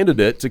eligible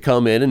candidate to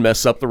come in and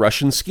mess up the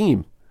Russian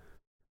scheme.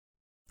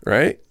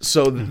 Right?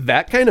 So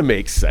that kind of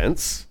makes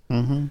sense.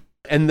 And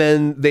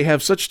then they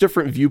have such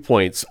different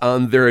viewpoints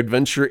on their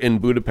adventure in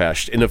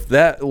Budapest. And if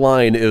that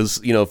line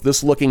is, if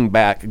this looking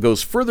back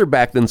goes further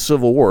back than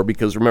Civil War,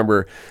 because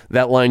remember,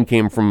 that line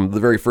came from the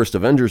very first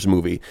Avengers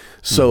movie.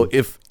 So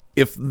if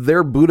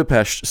their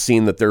Budapest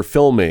scene that they're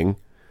filming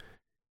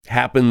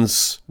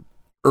happens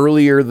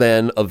earlier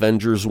than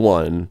Avengers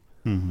 1,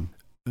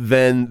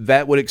 then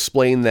that would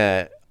explain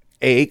that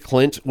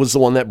Clint was the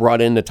one that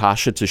brought in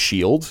Natasha to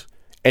S.H.I.E.L.D.,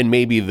 and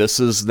maybe this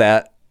is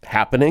that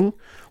happening,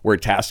 where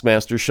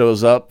Taskmaster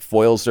shows up,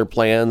 foils their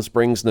plans,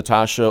 brings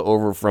Natasha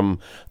over from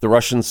the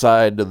Russian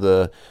side to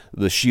the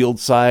S.H.I.E.L.D.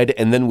 side,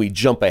 and then we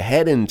jump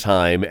ahead in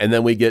time, and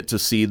then we get to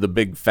see the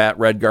big fat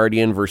Red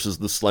Guardian versus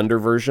the slender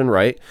version,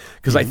 right?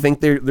 Because I think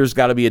there's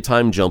got to be a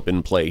time jump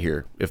in play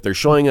here. If they're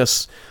showing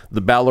us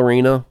the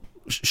ballerina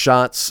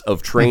shots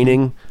of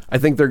training, I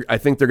think they're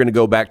going to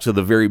go back to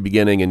the very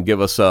beginning and give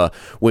us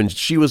when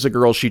she was a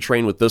girl, she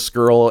trained with this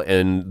girl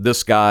and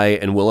this guy,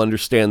 and we'll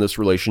understand this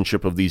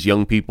relationship of these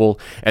young people,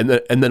 and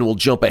then we'll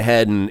jump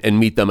ahead and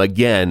meet them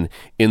again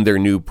in their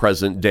new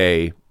present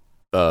day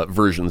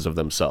versions of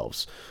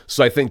themselves.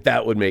 So I think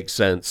that would make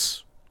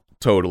sense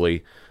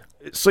totally.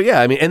 So yeah,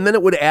 I mean, and then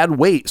it would add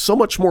weight, so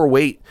much more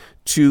weight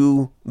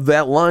to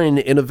that line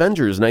in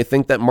Avengers. And I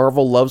think that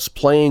Marvel loves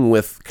playing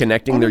with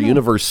connecting their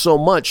universe so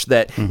much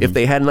that if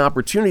they had an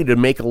opportunity to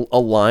make a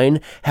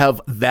line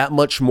have that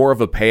much more of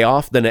a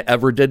payoff than it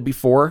ever did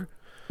before.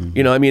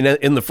 You know, I mean,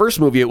 in the first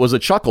movie, it was a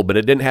chuckle, but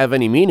it didn't have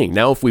any meaning.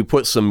 Now, if we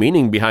put some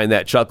meaning behind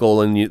that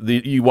chuckle and you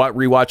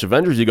rewatch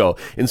Avengers, you go,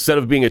 instead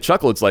of being a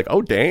chuckle, it's like,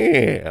 oh,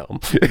 damn.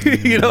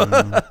 You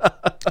know?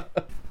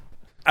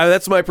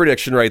 That's my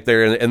prediction right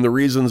there, and the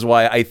reasons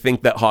why I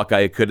think that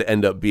Hawkeye could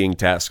end up being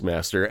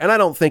Taskmaster. And I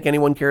don't think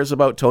anyone cares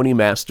about Tony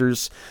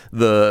Masters.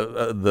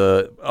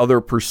 The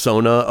other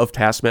persona of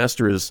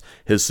Taskmaster is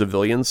his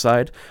civilian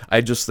side.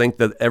 I just think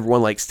that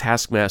everyone likes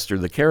Taskmaster,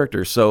 the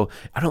character. So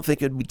I don't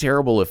think it'd be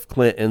terrible if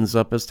Clint ends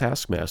up as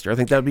Taskmaster. I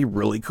think that'd be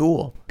really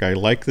cool. I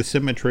like the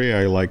symmetry.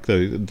 I like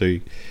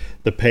the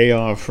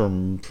payoff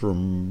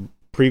from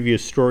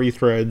previous story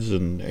threads,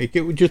 and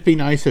it would just be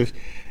nice if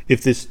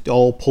this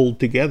all pulled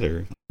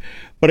together.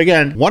 But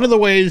again, one of the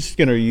ways,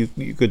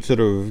 you could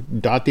sort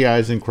of dot the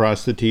I's and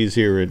cross the T's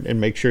here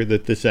and make sure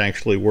that this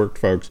actually worked,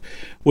 folks,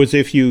 was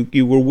if you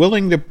were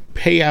willing to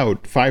pay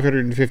out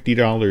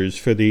 $550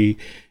 for the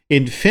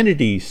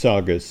Infinity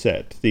Saga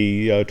set,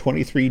 the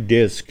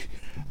 23-disc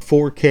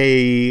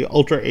 4K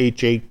Ultra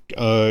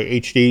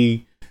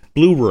HD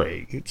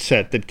Blu-ray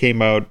set that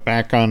came out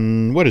back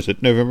on,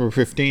 November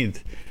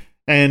 15th.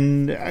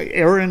 And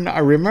Aaron, I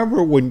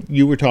remember when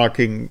you were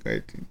talking,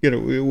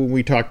 when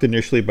we talked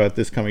initially about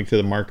this coming to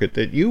the market,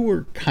 that you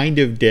were kind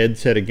of dead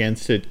set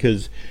against it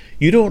because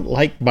you don't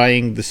like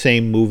buying the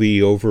same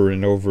movie over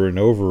and over and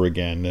over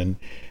again. And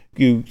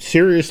you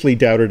seriously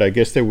doubted, I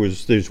guess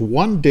there's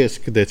one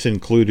disc that's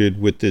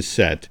included with this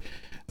set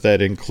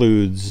that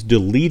includes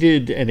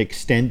deleted and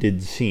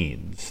extended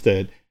scenes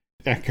that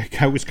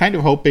I was kind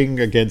of hoping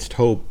against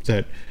hope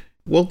that,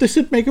 well, this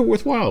would make it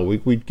worthwhile.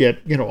 We'd get,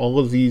 all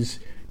of these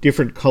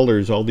different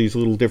colors, all these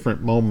little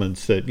different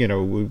moments that,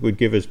 would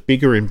give us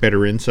bigger and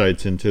better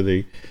insights into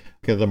the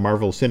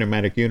Marvel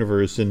Cinematic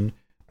Universe. And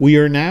we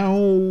are now,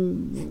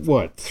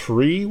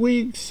 3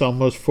 weeks,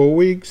 almost 4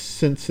 weeks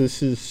since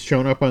this has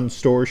shown up on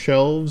store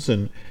shelves,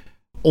 and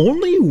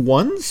only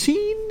one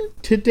scene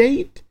to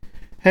date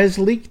has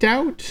leaked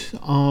out.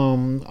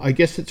 I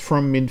guess it's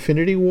from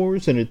Infinity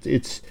Wars, and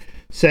it's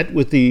set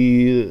with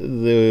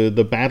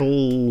the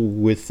battle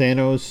with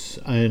Thanos.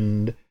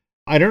 And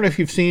I don't know if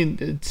you've seen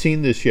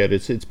this yet.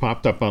 It's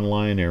popped up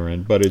online,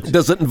 Aaron, but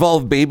does it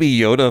involve Baby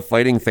Yoda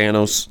fighting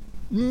Thanos?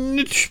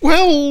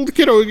 Well,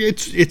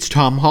 it's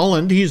Tom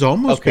Holland. He's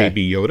almost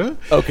Baby Yoda.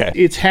 Okay.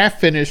 It's half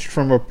finished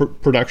from a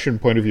production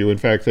point of view. In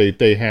fact,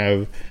 they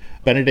have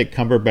Benedict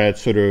Cumberbatch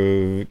sort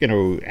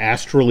of,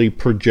 astrally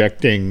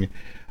projecting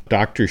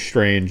Doctor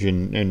Strange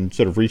and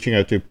sort of reaching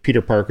out to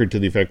Peter Parker to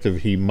the effect of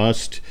he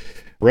must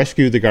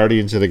rescue the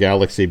Guardians of the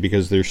Galaxy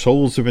because their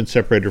souls have been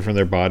separated from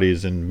their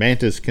bodies and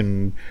Mantis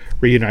can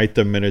reunite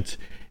them. And it's,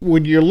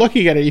 when you're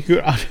looking at it, you can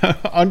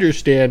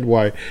understand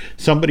why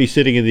somebody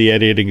sitting in the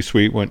editing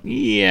suite went,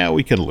 yeah,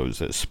 we can lose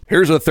this.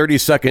 Here's a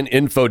 30-second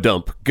info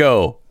dump.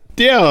 Go.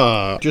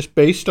 Yeah. Just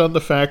based on the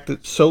fact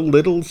that so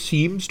little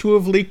seems to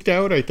have leaked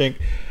out, I think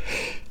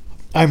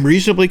I'm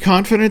reasonably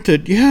confident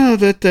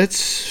that,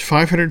 that's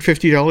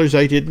 $550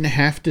 I didn't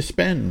have to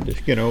spend,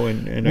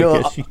 and no,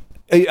 I guess...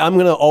 I'm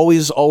going to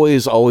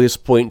always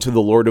point to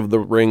the Lord of the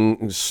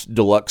Rings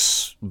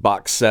deluxe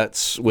box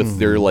sets with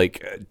their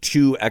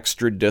 2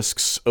 extra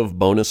discs of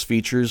bonus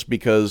features,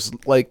 because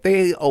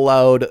they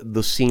allowed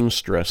the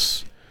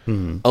seamstress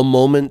a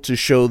moment to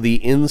show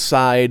the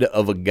inside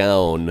of a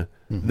gown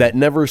that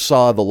never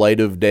saw the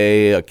light of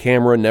day. A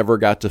camera never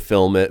got to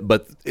film it,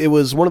 but it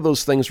was one of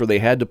those things where they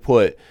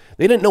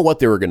didn't know what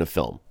they were going to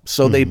film.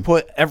 So they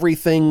put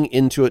everything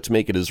into it to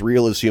make it as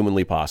real as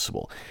humanly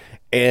possible.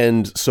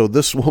 And so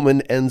this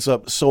woman ends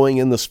up sewing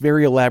in this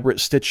very elaborate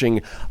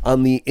stitching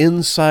on the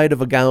inside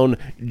of a gown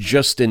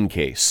just in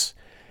case.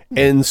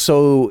 And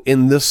so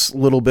in this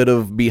little bit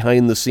of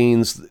behind the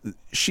scenes,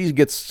 she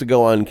gets to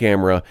go on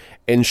camera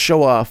and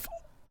show off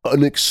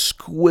an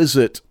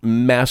exquisite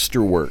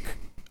masterwork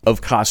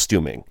of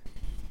costuming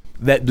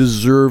that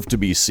deserved to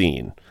be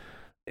seen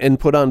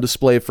and put on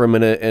display for a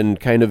minute and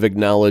kind of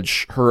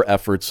acknowledge her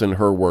efforts and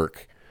her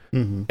work.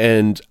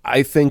 And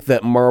I think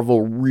that Marvel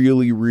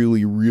really,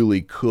 really,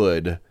 really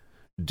could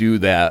do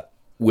that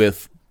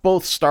with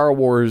both Star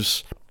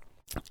Wars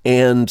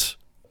and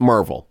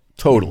Marvel.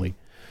 Totally.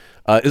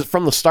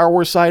 From the Star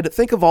Wars side,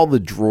 think of all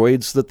the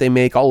droids that they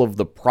make, all of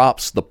the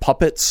props, the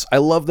puppets. I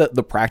love that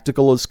the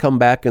practical has come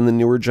back in the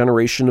newer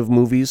generation of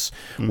movies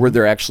where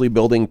they're actually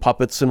building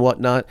puppets and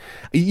whatnot.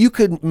 You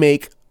could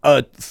make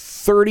a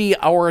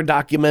 30-hour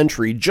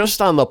documentary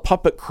just on the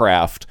puppet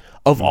craft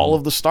of all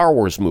of the Star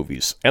Wars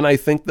movies. And I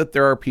think that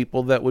there are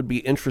people that would be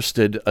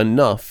interested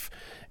enough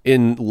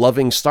in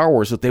loving Star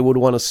Wars that they would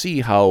want to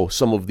see how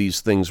some of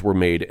these things were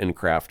made and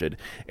crafted.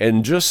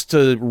 And just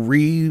to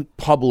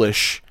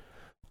republish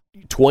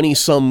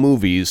 20-some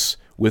movies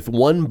with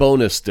one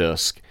bonus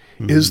disc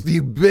is the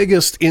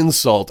biggest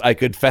insult I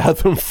could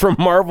fathom from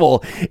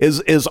Marvel,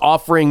 is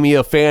offering me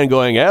a fan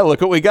going, hey,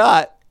 look what we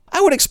got.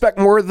 I would expect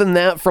more than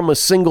that from a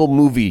single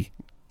movie.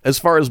 As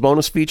far as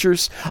bonus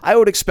features, I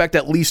would expect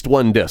at least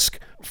one disc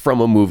from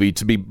a movie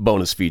to be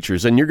bonus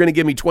features. And you're going to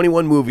give me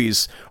 21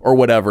 movies or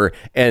whatever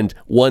and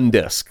one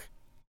disc.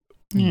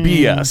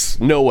 BS.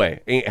 No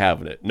way. Ain't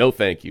having it. No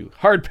thank you.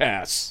 Hard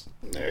pass.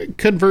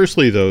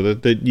 Conversely, though,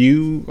 that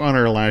you on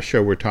our last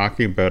show were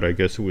talking about, I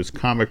guess it was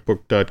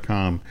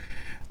comicbook.com,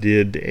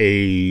 did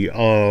a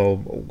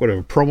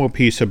promo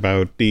piece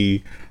about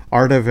the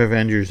Art of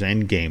Avengers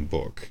Endgame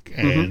book,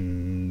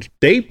 and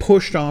they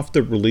pushed off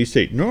the release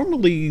date.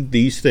 Normally,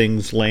 these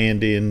things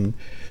land in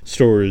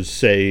stores,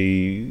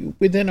 say,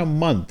 within a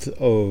month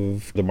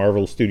of the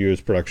Marvel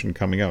Studios production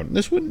coming out. And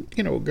this one,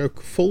 a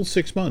full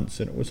 6 months,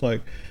 and it was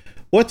like,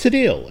 what's the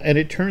deal? And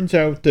it turns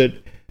out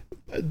that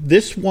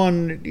this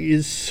one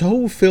is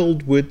so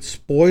filled with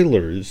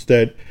spoilers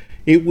that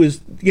it was,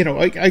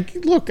 I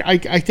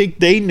think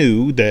they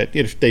knew that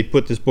if they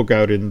put this book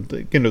out in,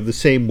 the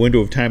same window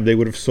of time, they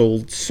would have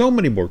sold so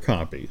many more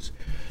copies.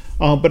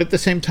 But at the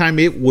same time,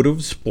 it would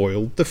have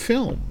spoiled the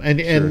film.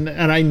 And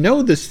I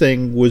know this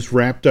thing was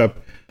wrapped up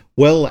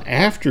well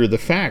after the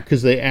fact,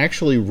 because they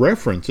actually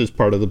reference as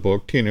part of the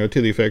book, to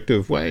the effect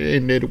of,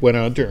 and it went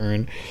on to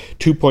earn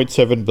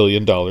 $2.7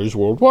 billion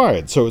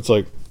worldwide. So it's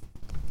like,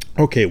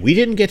 okay, we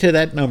didn't get to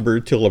that number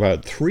till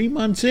about 3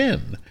 months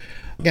in.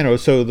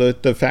 So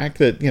the fact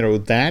that,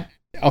 that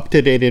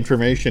up-to-date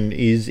information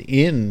is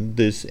in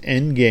this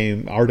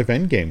Art of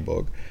Endgame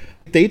book,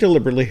 they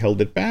deliberately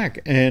held it back.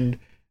 And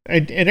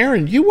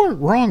Aaron, you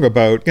weren't wrong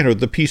about,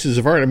 the pieces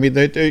of art. I mean,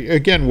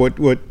 again, what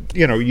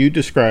you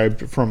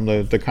described from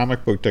the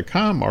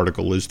comicbook.com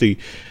article is the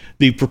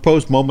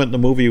proposed moment in the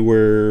movie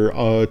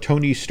where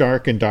Tony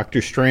Stark and Doctor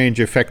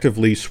Strange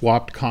effectively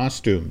swapped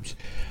costumes,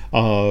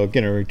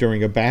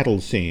 during a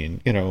battle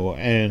scene,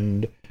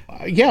 and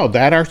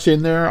that art's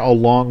in there,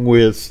 along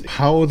with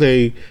how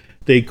they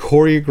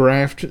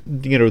choreographed,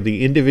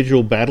 the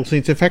individual battle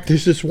scenes. In fact,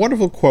 there's this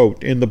wonderful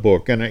quote in the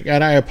book, and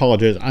I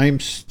apologize.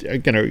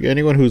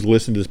 Anyone who's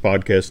listened to this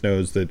podcast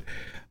knows that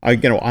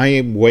I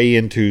am way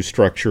into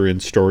structure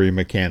and story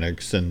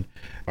mechanics, and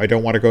I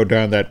don't want to go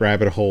down that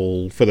rabbit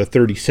hole for the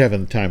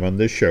 37th time on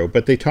this show.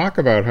 But they talk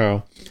about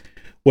how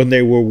when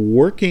they were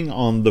working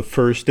on the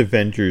first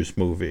Avengers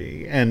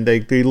movie, and they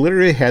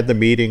literally had the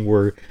meeting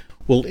where,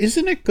 well,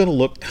 isn't it going to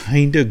look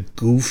kind of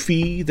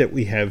goofy that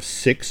we have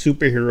 6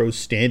 superheroes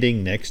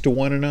standing next to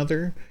one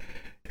another?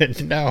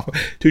 And now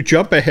to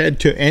jump ahead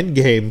to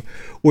Endgame,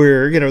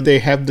 where, they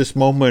have this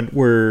moment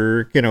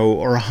where,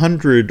 or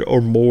 100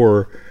 or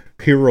more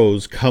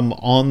heroes come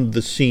on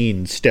the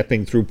scene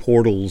stepping through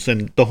portals.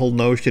 And the whole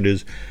notion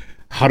is,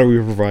 how do we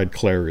provide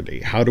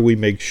clarity? How do we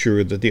make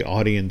sure that the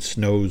audience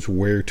knows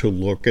where to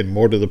look? And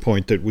more to the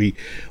point, that we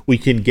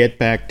can get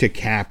back to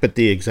Cap at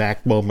the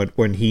exact moment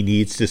when he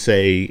needs to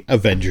say,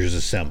 Avengers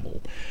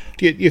Assemble.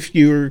 If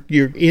you're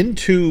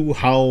into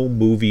how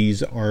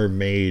movies are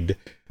made,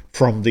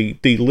 from the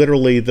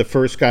literally the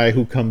first guy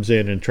who comes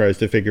in and tries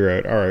to figure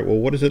out, all right, well,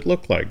 what does it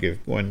look like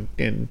when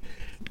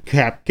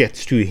Cap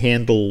gets to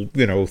handle,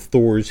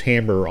 Thor's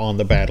hammer on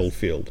the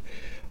battlefield?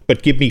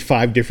 But give me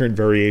 5 different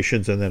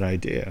variations on that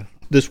idea.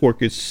 This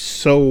work is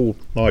so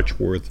much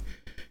worth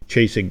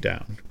chasing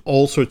down.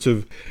 All sorts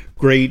of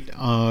great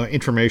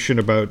information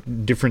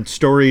about different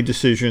story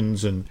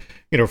decisions. And,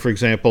 for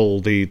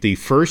example, the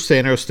first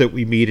Thanos that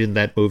we meet in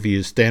that movie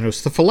is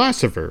Thanos the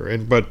Philosopher.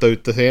 But the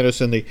Thanos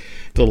in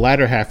the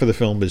latter half of the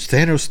film is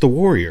Thanos the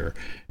Warrior.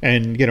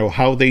 And,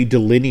 how they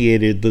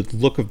delineated the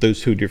look of those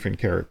 2 different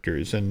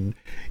characters. And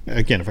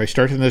again, if I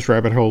start in this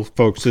rabbit hole,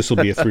 folks, this will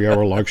be a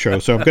 3-hour long show.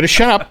 So I'm going to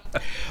shut up.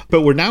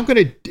 But we're now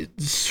going to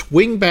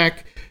swing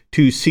back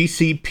to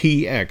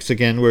CCPX,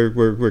 again,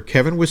 where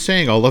Kevin was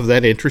saying all of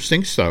that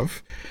interesting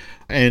stuff.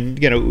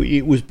 And,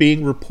 it was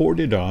being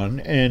reported on.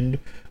 And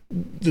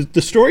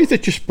the story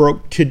that just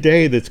broke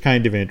today that's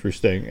kind of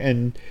interesting.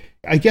 And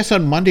I guess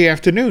on Monday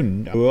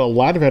afternoon, a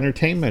lot of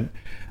entertainment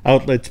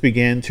outlets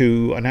began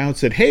to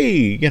announce that,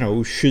 hey,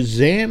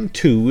 Shazam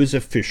 2 is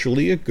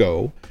officially a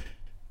go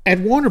at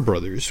Warner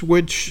Brothers,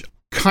 which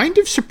kind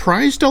of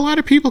surprised a lot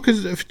of people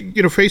because,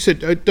 face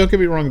it, don't get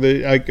me wrong,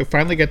 I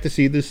finally got to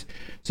see this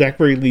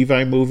Zachary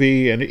Levi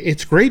movie, and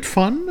it's great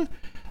fun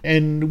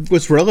and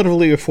was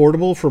relatively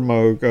affordable from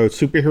a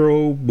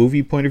superhero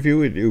movie point of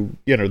view.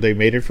 They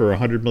made it for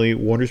 $100 million.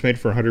 Warner's made it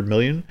for $100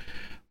 million.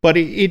 But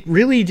it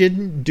really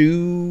didn't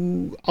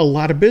do a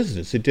lot of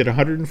business. It did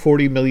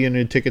 $140 million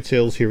in ticket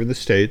sales here in the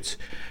States,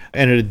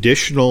 and an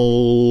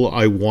additional,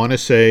 I want to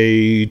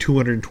say,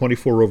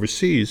 224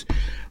 overseas,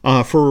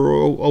 for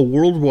a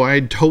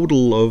worldwide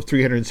total of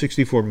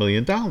 $364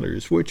 million,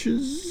 which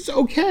is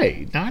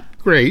okay. Not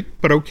great,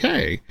 but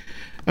okay.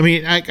 I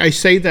mean, I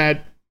say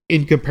that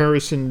in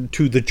comparison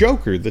to The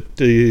Joker,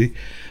 the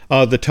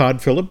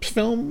Todd Phillips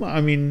film. I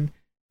mean,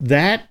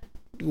 That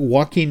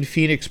Joaquin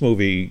Phoenix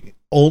movie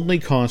only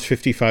cost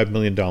 $55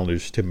 million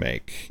to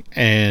make.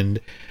 And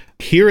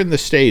here in the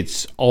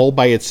States, all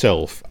by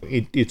itself,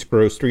 it's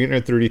grossed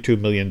 $332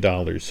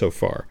 million so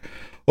far.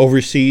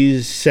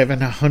 Overseas,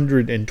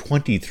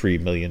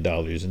 $723 million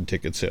in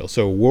ticket sales.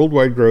 So a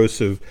worldwide gross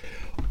of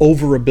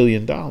over $1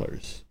 billion.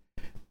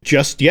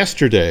 Just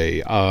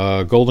yesterday,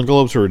 Golden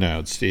Globes were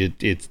announced.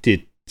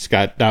 It's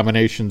got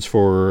nominations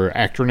for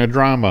actor in a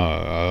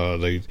drama,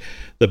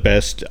 the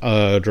best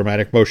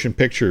dramatic motion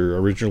picture,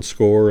 original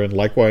score, and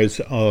likewise,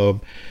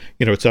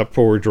 it's up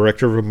for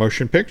director of a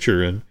motion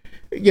picture. And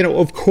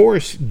of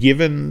course,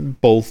 given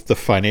both the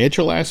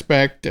financial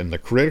aspect and the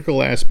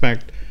critical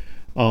aspect,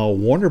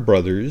 Warner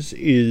Brothers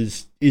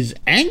is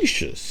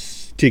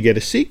anxious to get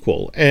a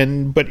sequel.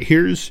 But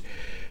here's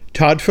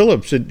Todd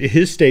Phillips in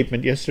his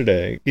statement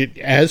yesterday.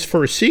 As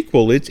for a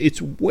sequel,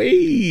 it's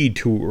way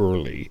too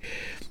early.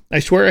 I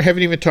swear I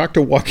haven't even talked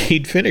to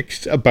Joaquin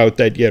Phoenix about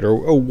that yet,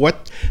 or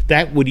what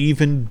that would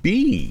even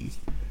be.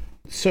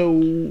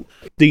 So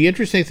the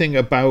interesting thing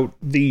about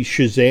the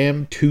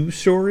Shazam 2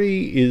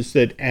 story is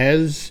that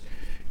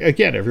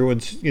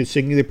everyone's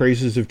singing the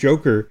praises of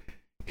Joker,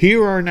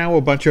 here are now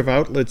a bunch of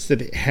outlets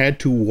that had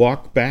to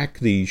walk back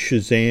the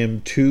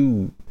Shazam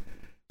 2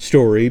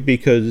 story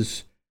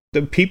because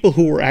the people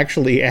who were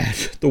actually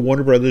at the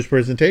Warner Brothers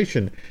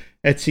presentation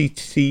at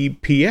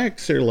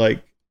CCPX are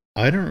like,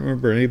 I don't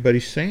remember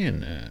anybody saying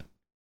that.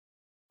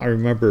 I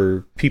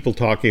remember people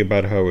talking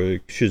about how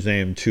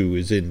Shazam 2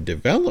 is in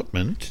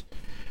development,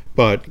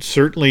 but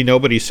certainly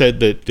nobody said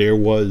that there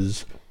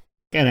was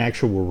an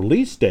actual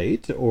release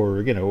date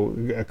or,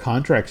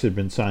 contracts had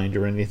been signed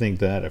or anything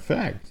to that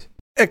effect.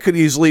 It could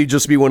easily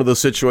just be one of those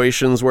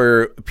situations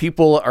where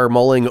people are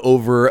mulling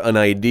over an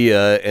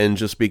idea, and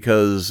just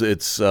because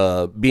it's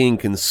being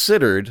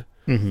considered,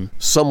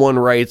 someone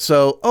writes,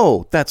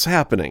 oh, that's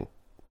happening.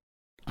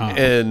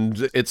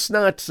 And it's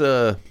not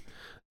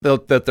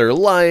that they're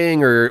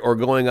lying or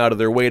going out of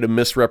their way to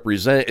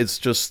misrepresent. It's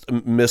just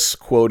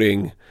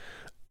misquoting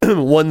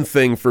one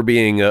thing for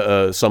being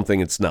something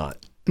it's not.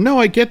 No,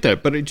 I get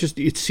that, but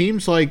it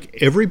seems like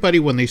everybody,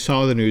 when they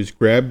saw the news,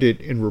 grabbed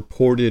it and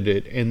reported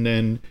it, and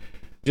then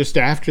just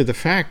after the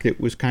fact, it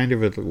was kind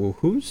of well,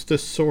 who's the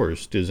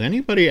source? Does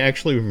anybody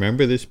actually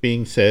remember this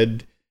being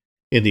said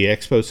in the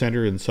Expo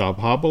Center in Sao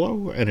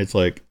Paulo? And it's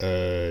like,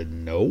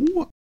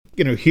 no.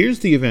 Here's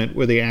the event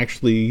where they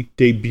actually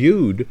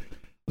debuted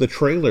the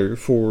trailer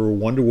for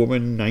Wonder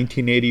Woman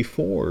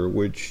 1984,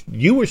 which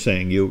you were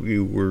saying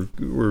you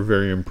were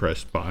very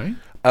impressed by.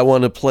 I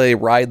want to play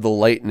Ride the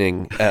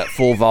Lightning at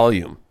full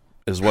volume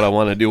is what I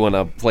want to do when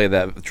I play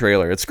that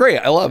trailer. It's great.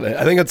 I love it.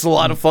 I think it's a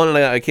lot of fun, and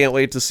I can't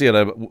wait to see it.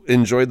 I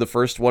enjoyed the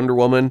first Wonder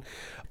Woman.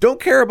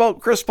 Don't care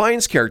about Chris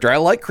Pine's character. I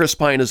like Chris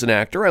Pine as an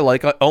actor. I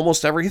like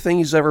almost everything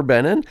he's ever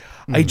been in.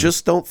 I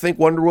just don't think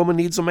Wonder Woman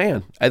needs a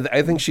man.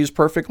 I think she's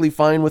perfectly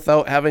fine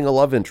without having a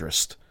love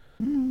interest.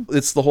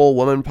 It's the whole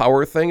woman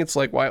power thing. It's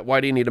like, why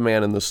do you need a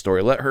man in this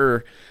story? Let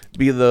her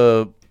be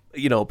the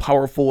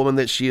powerful woman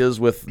that she is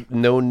with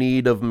no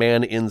need of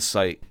man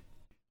insight.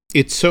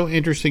 It's so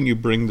interesting you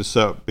bring this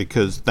up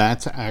because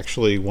that's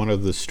actually one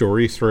of the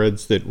story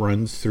threads that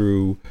runs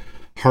through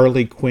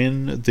Harley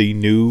Quinn, the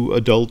new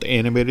adult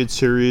animated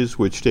series,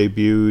 which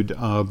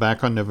debuted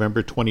back on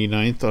November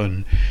 29th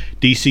on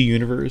DC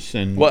Universe.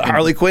 And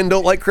Harley Quinn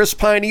don't like Chris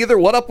Pine either?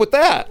 What up with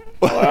that?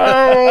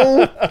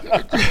 Well,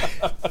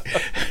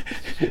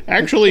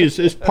 actually,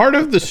 as part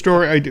of the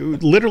story,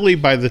 literally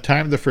by the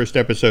time the first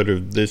episode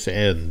of this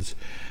ends,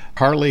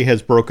 Harley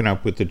has broken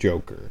up with the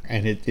Joker,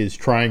 and it is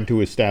trying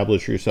to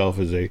establish herself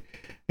as a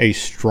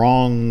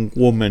strong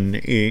woman,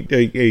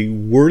 a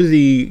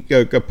worthy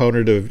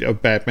opponent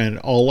of Batman,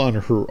 all on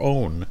her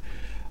own.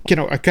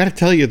 I got to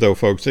tell you, though,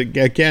 folks,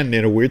 again,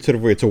 in a weird sort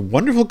of way, it's a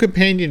wonderful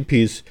companion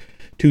piece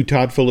to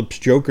Todd Phillips'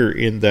 Joker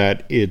in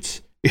that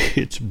it's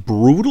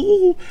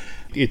brutal,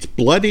 it's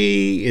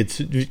bloody, it's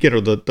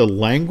the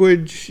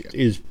language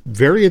is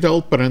very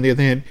adult, but on the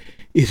other hand,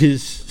 it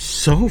is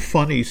so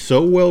funny,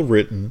 so well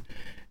written.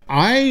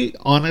 I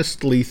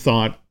honestly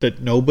thought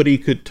that nobody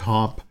could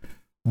top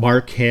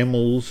Mark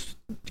Hamill's,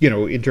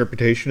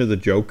 interpretation of the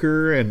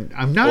Joker, and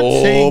I'm not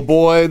saying... Oh,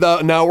 boy,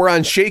 now we're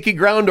on shaky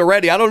ground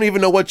already. I don't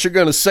even know what you're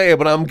going to say,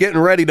 but I'm getting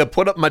ready to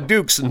put up my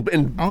dukes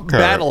and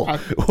battle.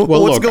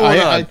 What's going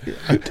on?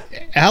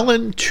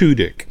 Alan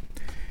Tudyk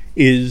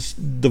is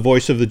the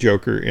voice of the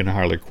Joker in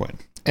Harley Quinn.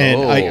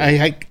 And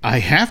I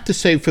have to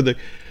say,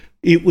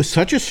 it was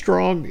such a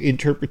strong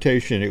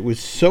interpretation. It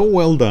was so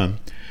well done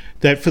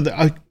that for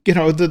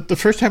the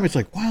first time it's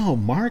like, wow,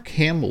 Mark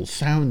Hamill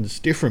sounds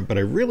different, but I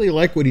really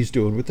like what he's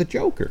doing with the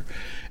Joker.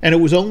 And it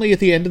was only at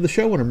the end of the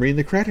show when I'm reading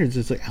the credits,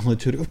 it's like, Alan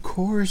Tudyk. Of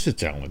course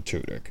it's Alan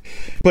Tudyk.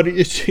 But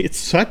it's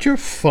such a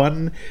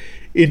fun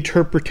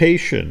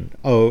interpretation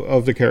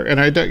of the character. And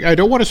I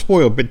don't want to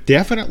spoil, but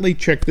definitely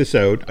check this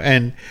out.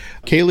 And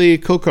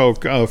Kaylee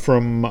Kuko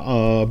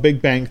from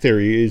Big Bang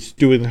Theory is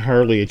doing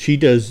Harley, and she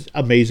does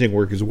amazing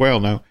work as well.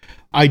 Now,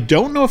 I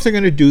don't know if they're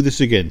going to do this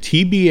again.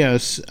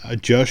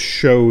 TBS just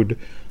showed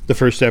the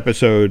first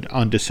episode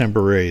on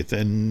December 8th.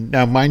 And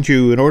now, mind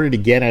you, in order to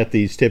get at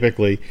these,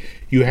 typically,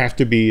 you have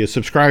to be a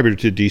subscriber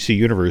to DC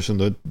Universe.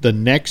 And the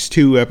next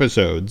 2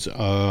 episodes,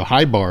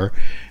 high bar.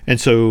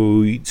 And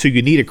so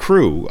you need a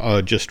crew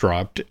just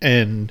dropped.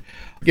 And,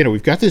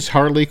 we've got this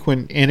Harley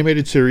Quinn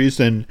animated series.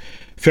 Then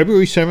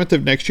February 7th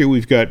of next year,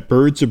 we've got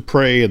Birds of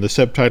Prey. And the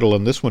subtitle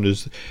on this one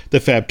is The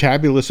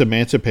Fabtabulous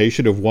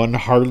Emancipation of One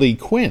Harley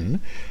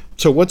Quinn.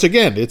 So once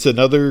again, it's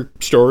another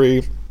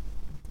story,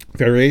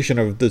 variation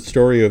of the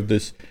story of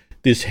this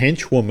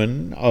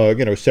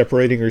henchwoman,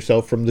 separating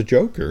herself from the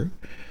Joker.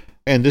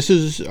 And this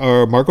is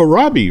Margot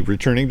Robbie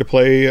returning to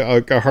play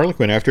Harley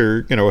Quinn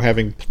after,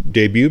 having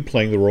debuted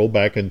playing the role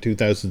back in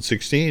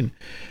 2016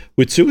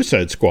 with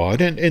Suicide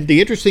Squad. And the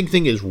interesting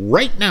thing is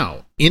right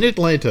now in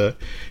Atlanta,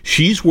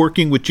 she's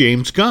working with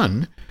James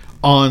Gunn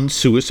on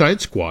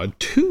Suicide Squad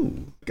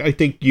 2. I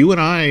think you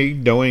and I,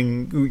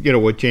 knowing,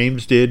 what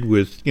James did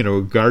with,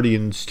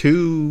 Guardians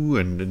 2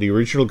 and the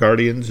original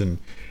Guardians and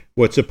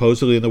what's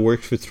supposedly in the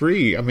works for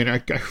 3, I mean,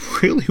 I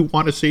really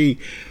want to see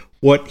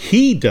what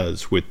he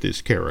does with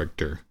this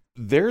character.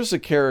 There's a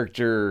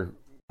character,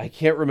 I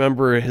can't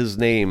remember his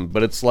name,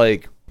 but it's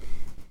like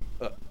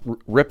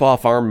Rip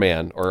Off Arm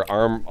Man or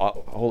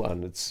hold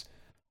on, it's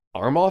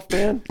Arm Off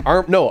Man?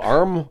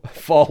 Arm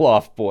Fall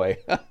Off Boy.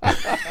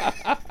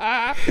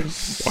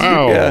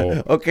 Wow.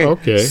 Yeah.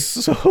 Okay.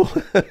 So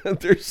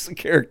there's a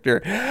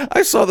character.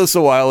 I saw this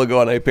a while ago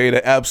and I paid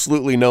it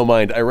absolutely no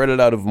mind. I read it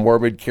out of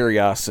morbid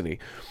curiosity.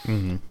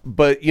 Mm-hmm.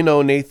 But,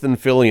 Nathan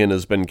Fillion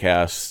has been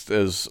cast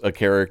as a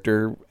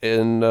character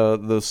in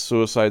the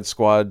Suicide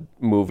Squad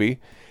movie.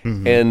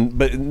 Mm-hmm.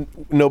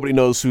 But nobody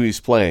knows who he's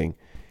playing.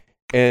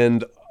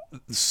 And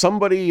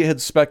somebody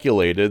had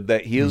speculated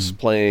that he is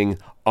playing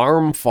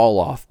Arm Fall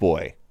Off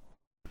Boy.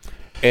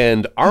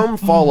 And Arm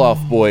Fall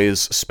Off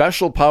Boy's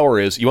special power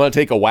is, you want to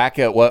take a whack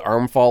at what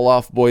Arm Fall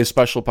Off Boy's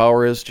special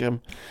power is,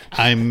 Jim?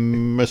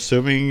 I'm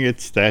assuming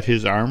it's that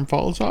his arm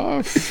falls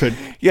off.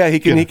 Yeah, he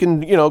can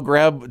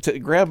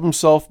grab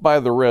himself by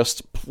the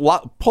wrist,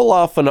 pull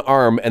off an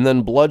arm, and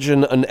then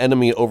bludgeon an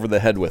enemy over the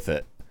head with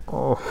it.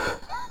 Oh.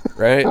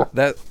 Right?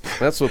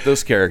 That's what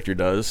this character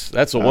does.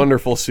 That's a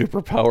wonderful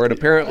superpower. And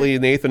apparently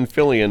Nathan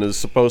Fillion is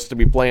supposed to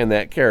be playing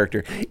that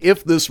character.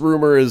 If this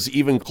rumor is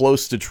even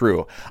close to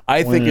true,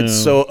 I think it's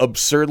so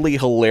absurdly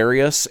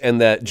hilarious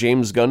and that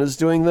James Gunn is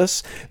doing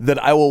this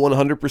that I will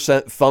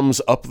 100% thumbs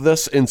up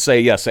this and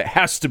say, yes, it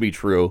has to be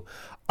true.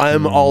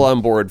 I'm all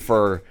on board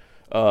for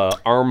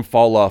Arm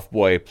Fall Off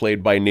Boy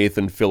played by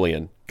Nathan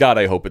Fillion. God,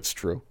 I hope it's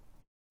true.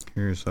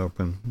 Here's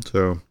hoping.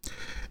 So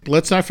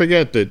let's not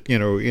forget that,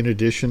 in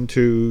addition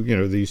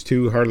to, these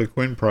 2 Harley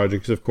Quinn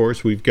projects, of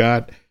course, we've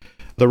got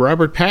the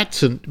Robert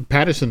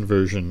Pattinson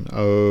version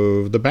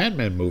of the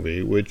Batman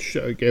movie, which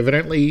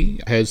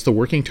evidently has the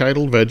working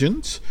title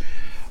Vengeance.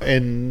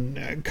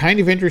 And kind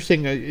of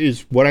interesting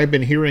is what I've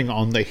been hearing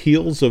on the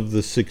heels of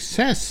the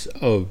success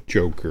of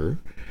Joker.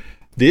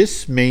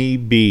 This may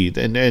be,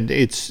 and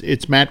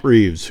it's Matt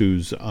Reeves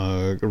who's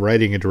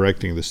writing and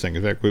directing this thing.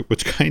 In fact,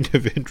 what's kind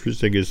of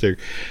interesting is they're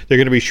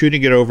going to be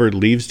shooting it over at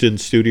Leavesden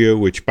Studio,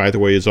 which, by the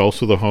way, is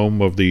also the home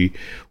of the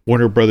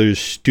Warner Brothers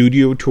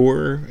Studio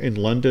Tour in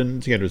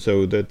London.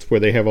 So that's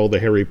where they have all the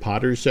Harry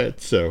Potter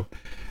sets. So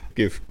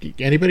if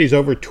anybody's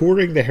over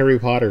touring the Harry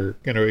Potter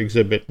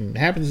exhibit and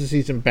happens to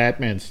see some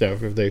Batman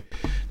stuff, if they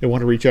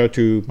want to reach out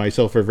to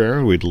myself or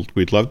Vera,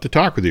 we'd love to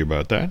talk with you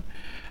about that.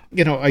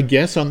 I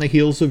guess on the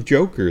heels of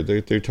Joker,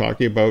 they're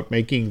talking about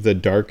making the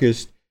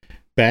darkest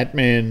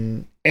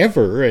Batman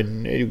ever.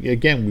 And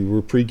again, we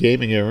were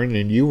pre-gaming, Aaron,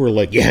 and you were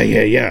like,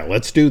 yeah,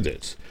 let's do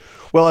this.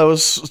 Well, I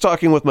was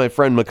talking with my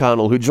friend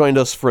McConnell, who joined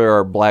us for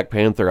our Black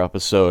Panther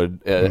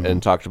episode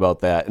and talked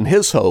about that. And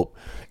his hope,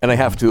 and I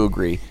have to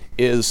agree,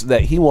 is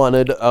that he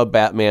wanted a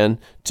Batman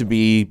to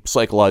be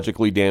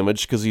psychologically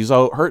damaged because he's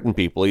out hurting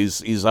people.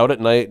 He's out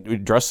at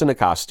night dressed in a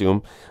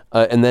costume,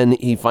 and then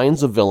he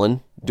finds a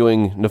villain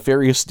doing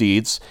nefarious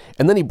deeds,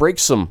 and then he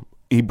breaks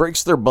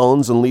their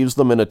bones and leaves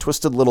them in a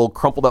twisted little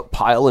crumpled up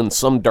pile in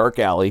some dark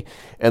alley,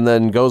 and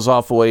then goes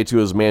off away to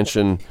his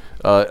mansion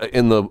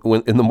in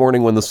the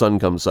morning when the sun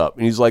comes up.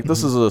 And he's like,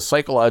 this is a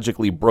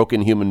psychologically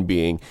broken human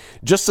being,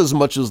 just as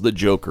much as the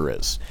Joker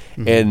is.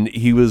 And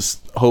he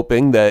was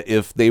hoping that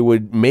if they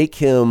would make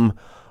him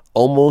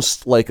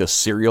almost like a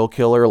serial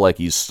killer, like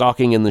he's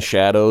stalking in the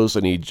shadows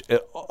and he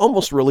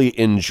almost really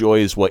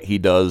enjoys what he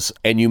does,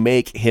 and you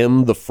make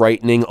him the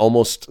frightening,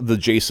 almost the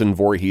Jason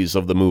Voorhees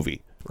of the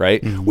movie,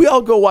 right? We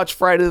all go watch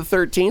Friday the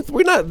 13th.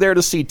 We're not there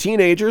to see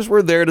teenagers.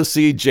 We're there to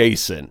see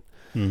Jason.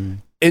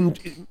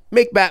 And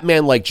make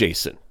Batman like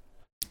Jason.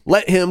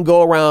 Let him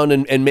go around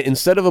and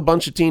instead of a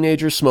bunch of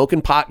teenagers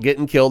smoking pot,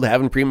 getting killed,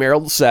 having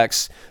premarital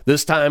sex,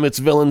 this time it's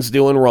villains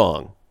doing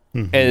wrong.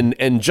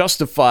 And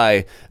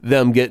justify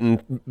them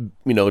getting,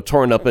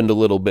 torn up into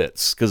little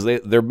bits because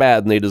they're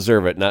bad and they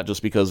deserve it, not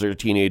just because they're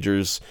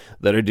teenagers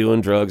that are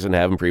doing drugs and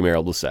having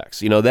premarital sex.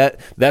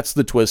 That's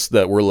the twist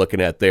that we're looking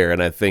at there.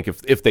 And I think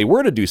if they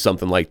were to do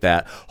something like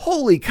that,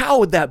 holy cow,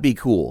 would that be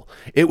cool?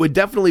 It would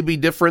definitely be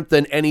different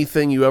than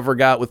anything you ever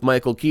got with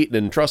Michael Keaton.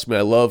 And trust me,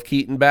 I love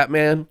Keaton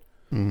Batman.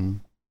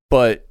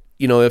 But,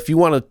 you know, if you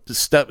want to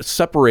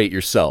separate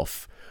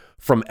yourself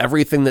from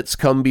everything that's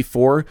come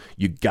before,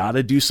 you got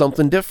to do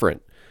something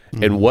different.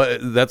 And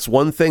that's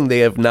one thing they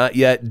have not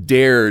yet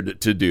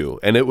dared to do.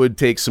 And it would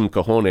take some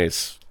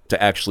cojones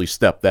to actually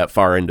step that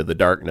far into the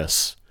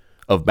darkness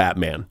of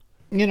Batman.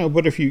 You know,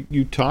 but if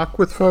you talk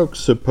with folks,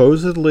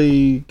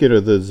 supposedly, you know,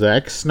 the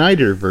Zack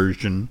Snyder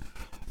version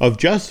of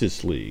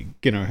Justice League,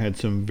 you know, had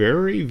some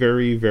very,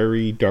 very,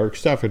 very dark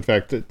stuff. In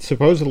fact,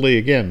 supposedly,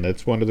 again,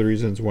 that's one of the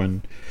reasons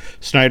when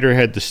Snyder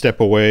had to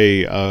step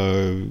away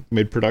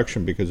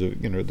mid-production because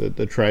of, you know,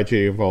 the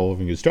tragedy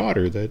involving his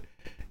daughter, that,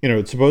 you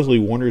know, supposedly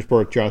Warner's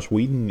brought Joss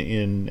Whedon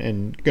in,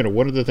 and, you know,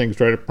 one of the things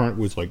right up front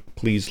was like,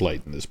 please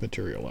lighten this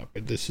material up.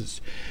 This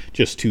is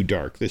just too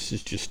dark. This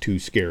is just too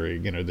scary.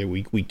 You know, that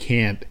we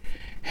can't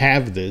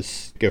have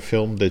this, a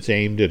film that's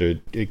aimed at a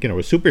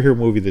superhero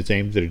movie that's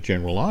aimed at a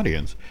general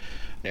audience.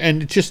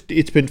 And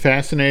it's been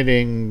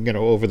fascinating, you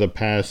know, over the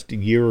past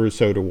year or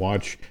so to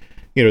watch,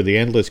 you know, the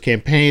endless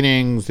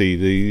campaignings,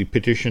 the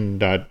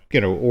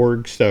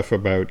petition.org stuff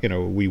about, you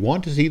know, we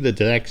want to see the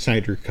Zack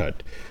Snyder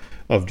cut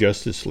of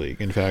Justice League.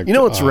 In fact, you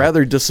know, what's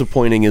rather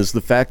disappointing is the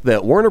fact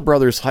that Warner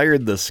Brothers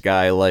hired this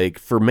guy, like,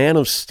 for Man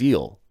of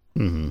Steel.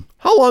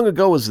 How long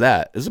ago was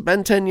that? Has it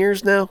been 10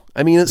 years now?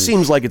 I mean, it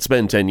seems like it's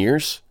been 10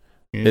 years.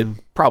 It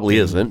probably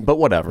isn't, but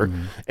whatever.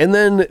 And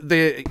then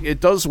it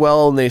does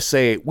well, and they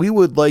say, we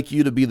would like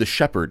you to be the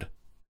shepherd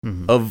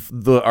of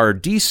our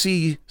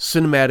DC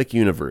cinematic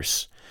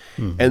universe.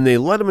 And they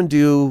let him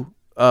do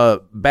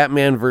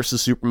Batman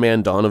versus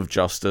Superman, Dawn of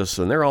Justice,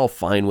 and they're all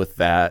fine with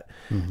that.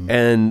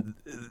 And,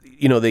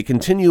 you know, they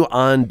continue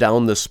on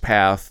down this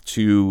path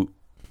to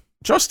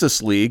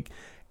Justice League,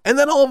 and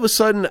then all of a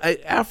sudden,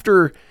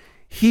 after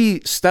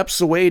he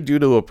steps away due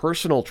to a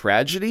personal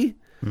tragedy,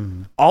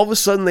 all of a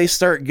sudden they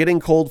start getting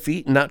cold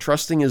feet and not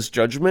trusting his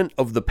judgment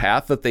of the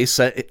path that they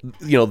set,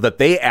 you know, that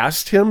they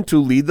asked him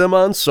to lead them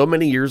on so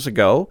many years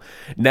ago.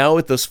 Now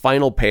at this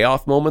final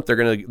payoff moment, they're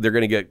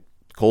gonna get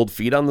cold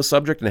feet on the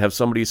subject and have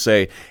somebody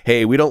say,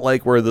 hey, we don't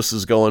like where this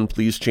is going,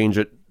 please change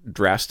it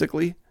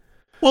drastically.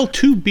 Well,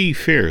 to be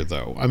fair,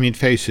 though, I mean,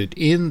 face it,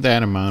 in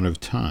that amount of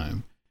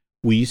time,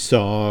 we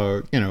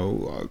saw, you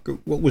know,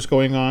 what was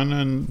going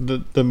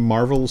on the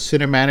Marvel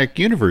Cinematic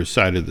Universe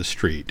side of the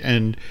street,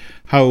 and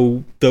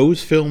how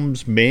those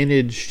films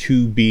managed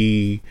to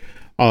be,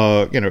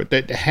 you know,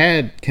 that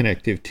had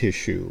connective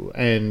tissue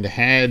and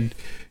had,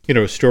 you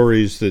know,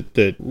 stories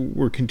that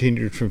were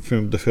continued from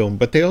film to film,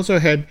 but they also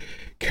had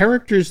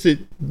characters that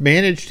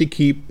managed to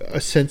keep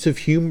a sense of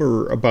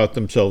humor about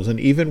themselves,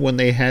 and even when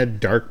they had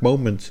dark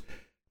moments,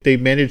 they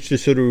managed to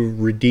sort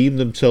of redeem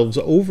themselves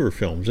over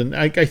films. And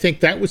I think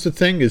that was the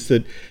thing, is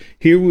that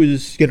here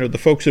was, you know, the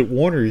folks at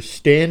Warner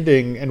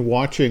standing and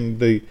watching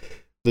the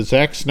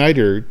Zack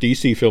Snyder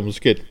DC films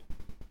get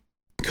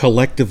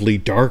collectively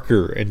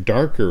darker and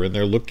darker, and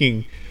they're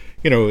looking,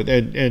 you know,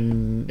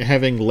 and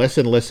having less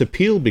and less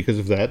appeal because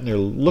of that, and they're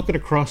looking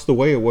across the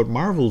way at what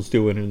Marvel's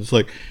doing, and it's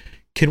like,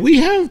 can we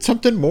have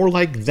something more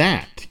like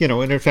that? You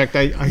know, and in fact,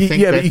 I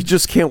think but you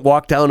just can't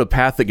walk down a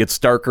path that gets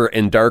darker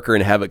and darker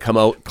and have it come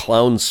out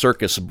clown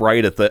circus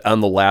bright on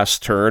the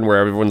last turn, where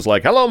everyone's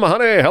like, hello, my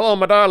honey, hello,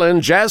 my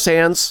darling, jazz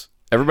hands.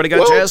 Everybody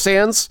got jazz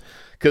hands?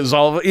 Because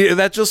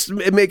that just,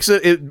 it makes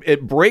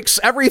it breaks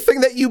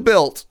everything that you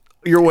built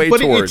your way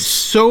towards. But it's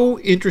so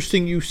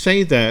interesting you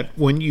say that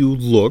when you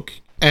look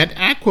at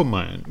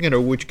Aquaman, you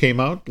know, which came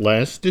out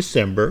last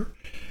December.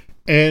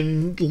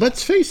 And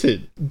let's face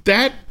it,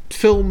 that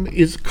film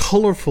is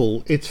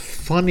colorful, it's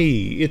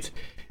funny, it's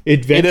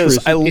adventurous.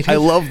 It is. I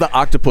love the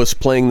octopus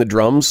playing the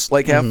drums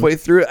like halfway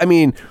through. I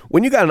mean,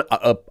 when you got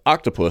an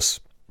octopus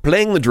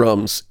playing the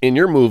drums in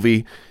your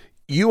movie,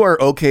 you are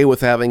okay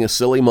with having a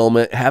silly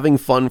moment, having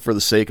fun for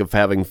the sake of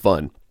having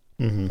fun.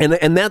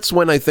 And that's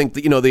when I think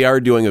that, you know, they are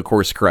doing a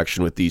course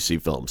correction with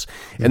DC films.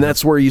 And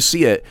that's where you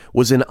see it,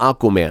 was in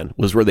Aquaman,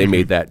 was where they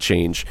made that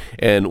change.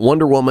 And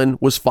Wonder Woman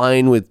was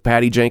fine with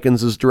Patty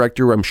Jenkins as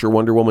director. I'm sure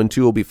Wonder Woman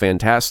 2 will be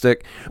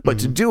fantastic. But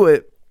to do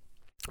it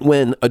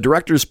when a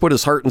director's put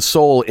his heart and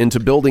soul into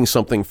building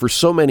something for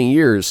so many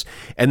years,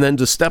 and then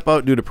to step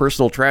out due to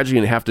personal tragedy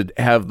and have to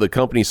have the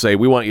company say,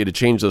 we want you to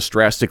change this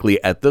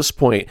drastically at this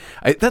point,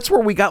 that's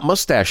where we got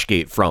Mustache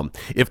Gate from.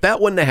 If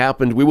that wouldn't have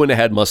happened, we wouldn't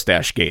have had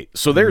Mustache Gate.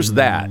 So there's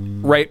that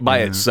right by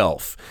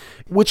itself,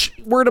 which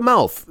word of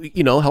mouth,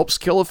 you know, helps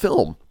kill a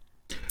film.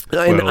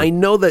 And I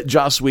know that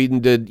Joss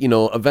Whedon did, you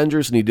know,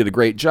 Avengers, and he did a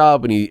great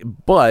job,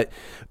 but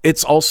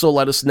it's also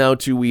led us now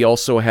to, we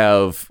also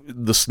have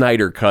the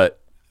Snyder Cut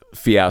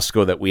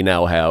fiasco that we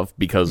now have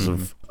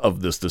because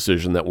of this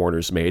decision that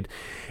Warner's made.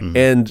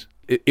 And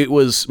it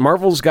was,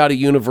 Marvel's got a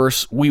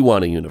universe, we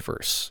want a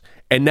universe.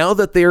 And now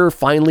that they're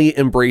finally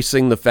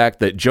embracing the fact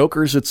that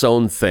Joker's its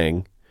own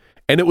thing,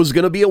 and it was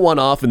going to be a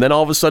one-off, and then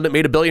all of a sudden it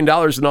made $1 billion,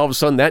 and all of a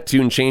sudden that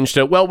tune changed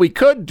to, well, we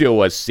could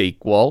do a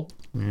sequel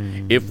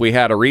if we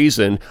had a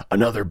reason,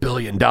 another $1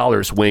 billion,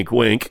 wink,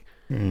 wink.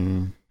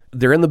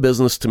 They're in the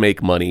business to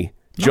make money.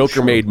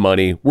 Joker made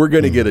money. We're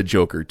going to get a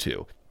Joker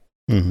too.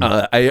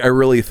 I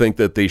really think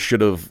that they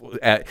should have,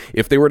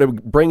 if they were to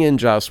bring in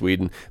Joss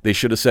Whedon, they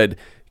should have said,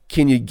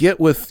 can you get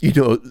with,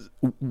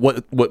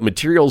 what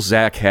material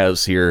Zach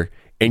has here,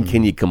 and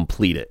can you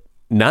complete it?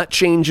 Not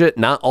change it,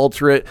 not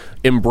alter it,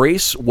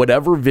 embrace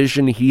whatever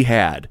vision he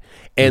had.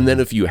 And then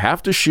if you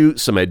have to shoot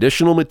some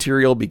additional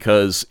material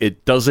because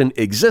it doesn't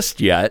exist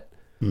yet,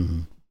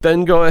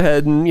 then go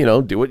ahead and,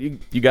 do what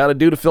you got to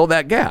do to fill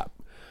that gap.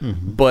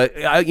 But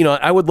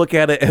I would look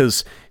at it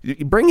as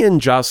bring in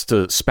Joss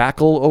to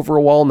spackle over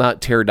a wall,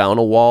 not tear down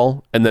a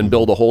wall, and then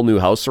build a whole new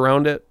house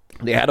around it.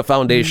 They had a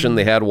foundation,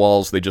 they had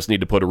walls, they just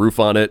need to put a roof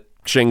on it,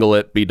 shingle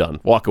it, be done,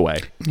 walk away.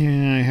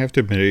 Yeah, I have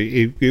to admit,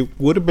 it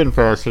would have been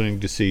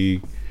fascinating to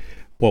see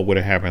what would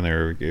have happened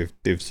there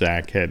if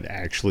Zach had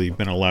actually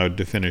been allowed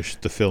to finish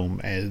the film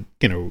as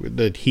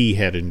that he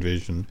had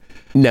envisioned.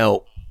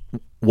 Now,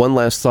 one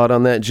last thought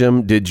on that,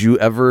 Jim. Did you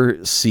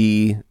ever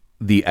see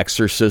The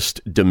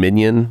Exorcist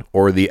Dominion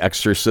or The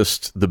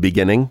Exorcist The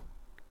Beginning?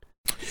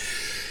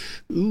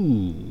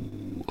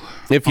 Ooh.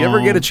 If you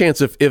ever get a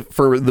chance, if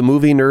for the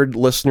movie nerd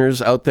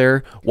listeners out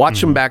there,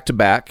 watch them back to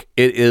back.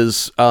 It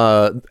is,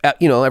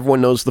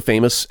 everyone knows the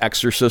famous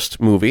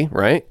Exorcist movie,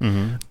 right?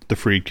 The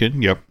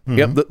Friedkin, yep.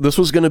 Yep, this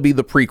was going to be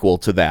the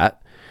prequel to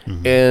that.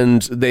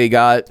 And they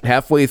got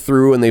halfway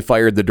through and they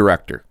fired the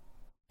director.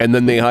 And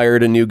then they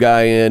hired a new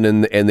guy in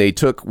and they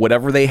took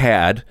whatever they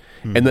had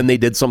and then they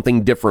did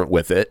something different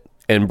with it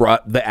and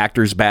brought the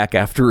actors back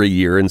after a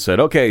year and said,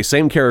 okay,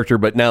 same character,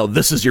 but now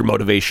this is your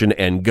motivation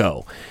and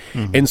go.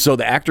 And so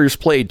the actors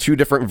played two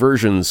different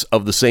versions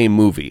of the same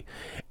movie.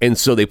 And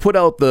so they put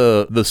out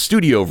the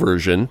studio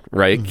version,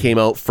 right? Came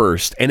out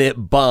first and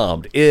it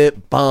bombed.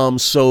 It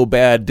bombed so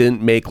bad,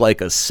 didn't make like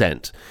a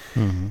cent.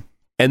 And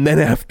then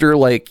after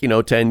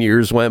 10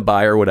 years went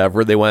by or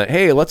whatever, they went,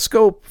 hey, let's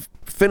go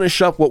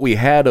finish up what we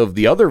had of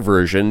the other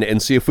version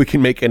and see if we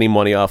can make any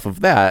money off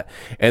of that.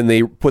 And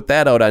they put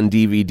that out on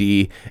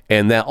DVD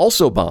and that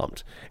also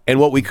bombed. And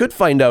what we could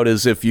find out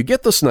is if you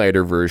get the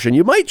Snyder version,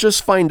 you might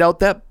just find out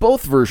that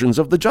both versions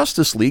of the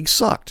Justice League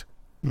sucked.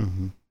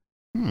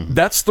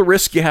 That's the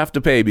risk you have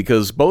to pay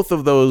because both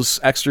of those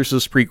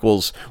Exorcist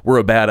prequels were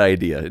a bad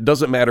idea. It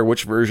doesn't matter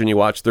which version you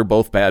watch, they're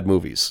both bad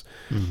movies.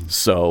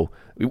 So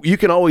you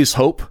can always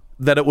hope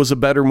that it was a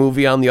better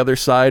movie on the other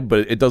side, but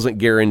it doesn't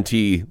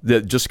guarantee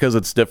that just because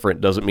it's different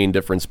doesn't mean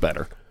different's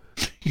better.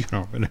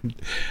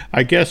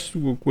 I guess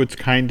what's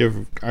kind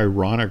of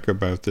ironic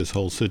about this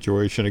whole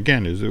situation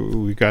again is that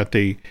we got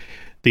the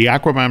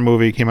Aquaman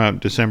movie came out in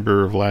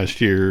December of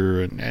last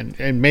year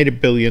and made $1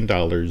 billion.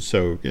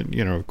 So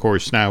of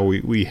course now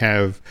we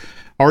have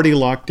already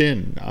locked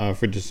in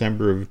for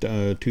December of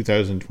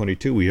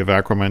 2022. We have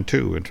Aquaman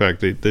 2. In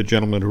fact, the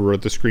gentleman who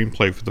wrote the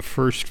screenplay for the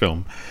first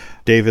film,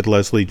 David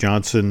Leslie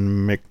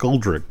Johnson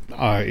McGoldrick,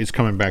 is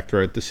coming back to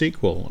write the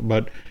sequel.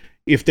 But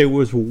if there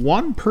was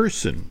one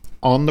person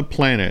on the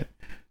planet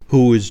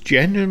who was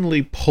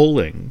genuinely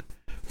pulling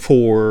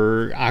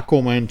for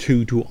Aquaman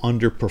 2 to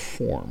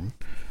underperform,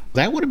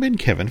 that would have been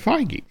Kevin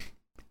Feige.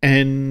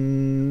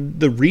 And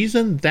the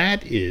reason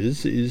that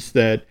is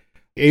that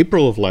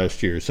April of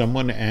last year,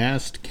 someone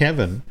asked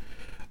Kevin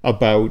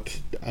about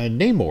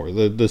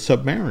Namor, the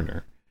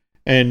Submariner.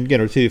 And,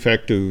 to the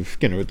effect of,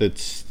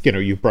 that's,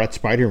 you brought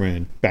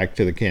Spider-Man back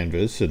to the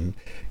canvas and,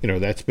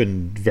 that's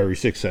been very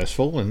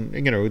successful. And,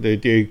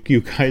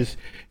 you guys, have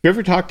you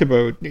ever talked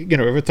about,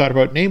 ever thought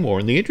about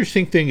Namor? And the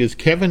interesting thing is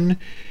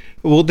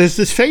there's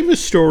this famous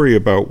story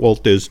about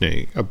Walt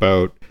Disney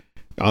about,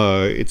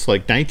 it's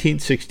like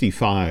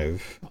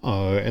 1965,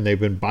 and they've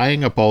been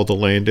buying up all the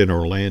land in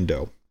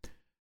Orlando.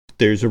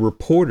 There's a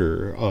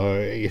reporter,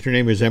 her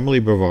name is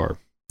Emily Bavar.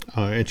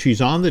 And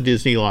she's on the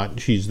Disney lot.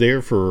 And she's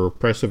there for a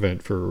press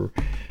event for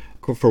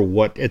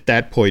what at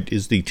that point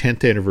is the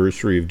 10th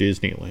anniversary of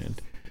Disneyland.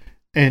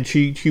 And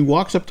she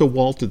walks up to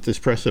Walt at this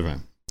press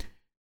event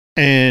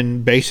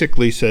and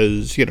basically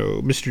says,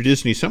 Mr.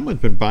 Disney,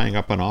 someone's been buying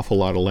up an awful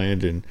lot of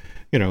land in,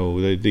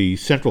 the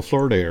Central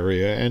Florida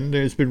area. And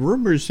there's been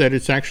rumors that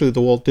it's actually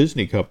the Walt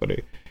Disney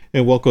Company.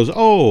 And Walt goes,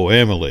 oh,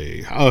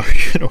 Emily,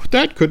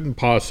 that couldn't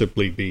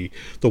possibly be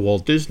the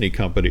Walt Disney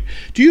Company.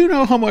 Do you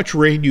know how much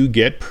rain you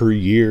get per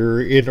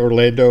year in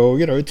Orlando?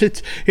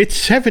 It's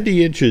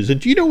 70 inches.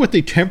 And do you know what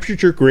the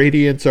temperature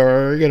gradients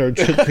are?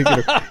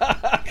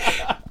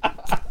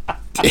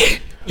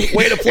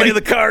 Way to play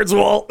the cards,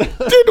 Walt.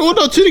 Well,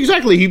 no,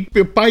 exactly.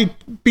 By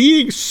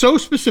being so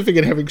specific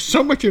and having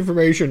so much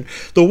information,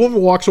 the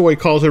woman walks away,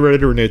 calls her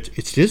editor, and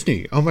it's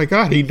Disney. Oh my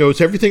God, he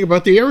knows everything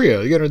about the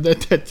area.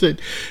 That's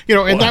it.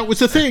 And that was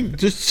the thing.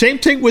 The same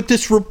thing with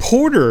this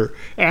reporter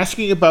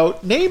asking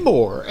about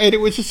Namor, and it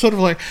was just sort of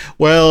like,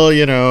 well,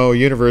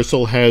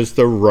 Universal has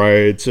the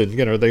rights, and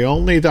the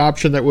only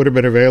option that would have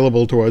been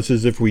available to us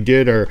is if we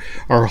did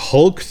our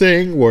Hulk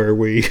thing, where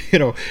we, he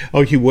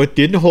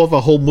didn't have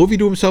a whole movie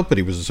to himself, but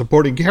he was a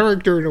supporting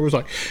character, and it was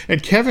like,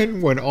 and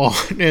Kevin went on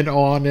and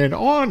on and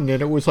on,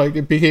 and it was like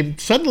it became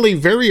suddenly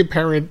very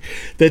apparent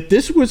that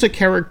this was a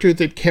character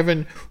that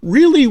Kevin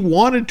really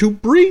wanted to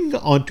bring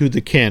onto the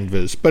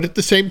canvas, but at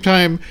the same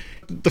time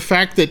the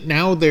fact that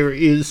now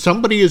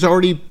somebody has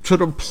already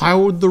sort of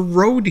plowed the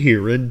road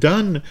here and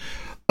done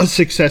a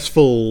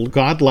successful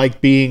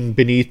godlike being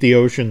beneath the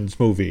oceans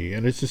movie.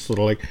 And it's just sort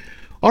of like,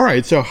 all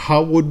right, so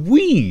how would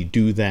we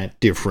do that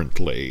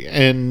differently?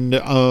 And,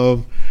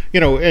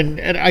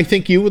 and I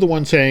think you were the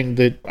one saying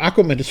that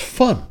Aquaman is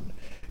fun.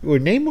 Where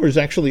Namor is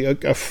actually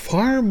a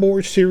far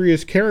more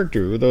serious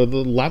character with a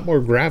lot more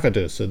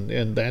gravitas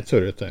and that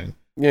sort of thing.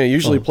 Yeah,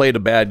 usually played a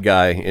bad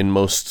guy in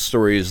most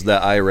stories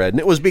that I read. And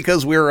it was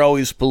because we were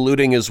always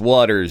polluting his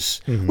waters,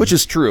 which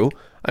is true.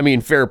 I mean,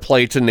 fair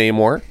play to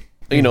Namor.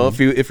 You know, if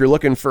you're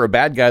looking for a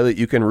bad guy that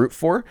you can root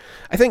for,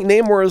 I think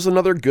Namor is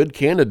another good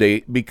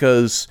candidate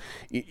because,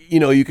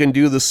 you can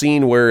do the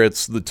scene where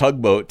it's the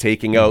tugboat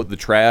taking out the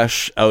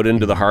trash out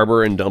into the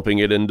harbor and dumping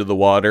it into the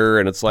water.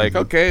 And it's like,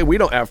 okay, we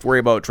don't have to worry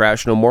about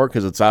trash no more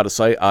because it's out of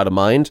sight, out of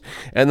mind.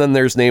 And then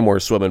there's Namor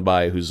swimming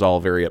by who's all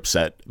very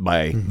upset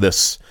by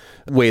this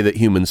way that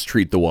humans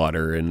treat the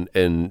water.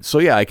 And so,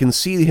 yeah, I can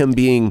see him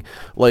being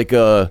like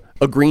a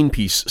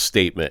Greenpeace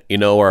statement,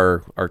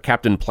 our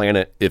Captain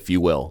Planet, if you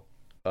will.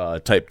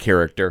 Type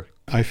character.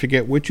 I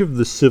forget which of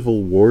the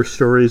Civil War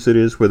stories it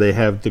is where they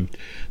have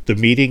the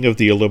meeting of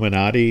the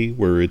Illuminati,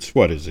 where it's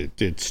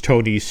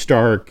Tony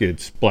Stark,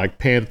 it's Black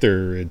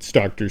Panther, it's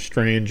Doctor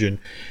Strange, and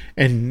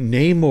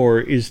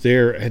Namor is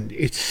there, and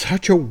it's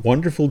such a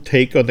wonderful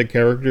take on the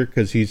character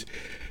because he's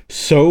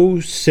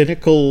so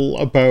cynical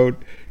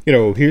about,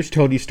 here's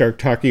Tony Stark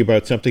talking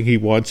about something he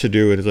wants to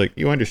do, and it's like,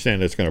 you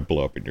understand that's going to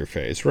blow up in your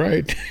face,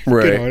 right?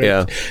 Right,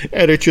 yeah.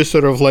 And it's just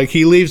sort of like,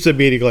 he leaves the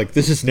meeting like,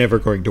 this is never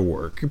going to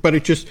work. But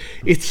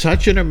it's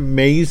such an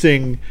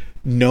amazing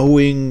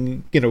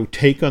knowing,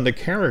 take on the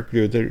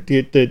character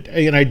that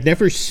and I'd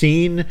never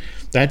seen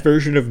that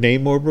version of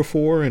Namor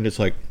before, and it's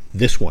like,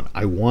 this one,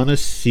 I want to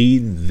see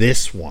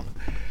this one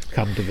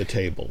come to the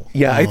table.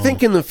 Yeah, I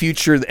think in the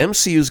future, the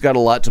MCU's got a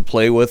lot to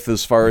play with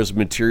as far as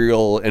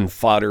material and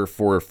fodder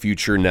for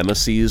future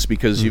nemesis,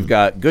 because you've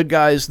got good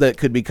guys that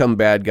could become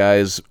bad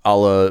guys, a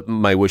la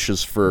my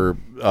wishes for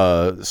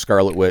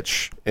Scarlet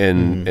Witch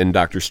and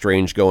Doctor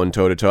Strange going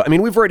toe-to-toe. I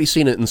mean, we've already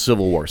seen it in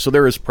Civil War, so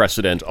there is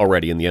precedent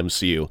already in the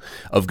MCU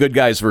of good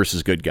guys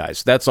versus good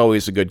guys. That's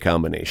always a good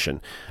combination.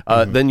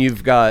 Then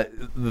you've got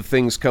the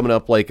things coming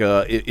up like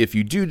if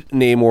you do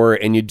Namor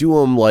and you do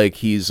him like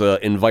he's an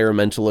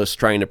environmentalist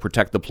trying to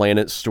protect the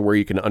planets to where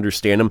you can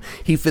understand him,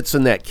 he fits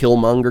in that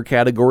Killmonger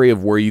category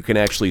of where you can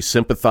actually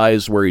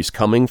sympathize where he's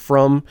coming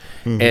from,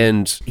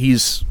 and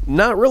he's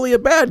not really a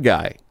bad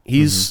guy.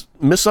 He's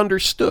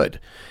misunderstood.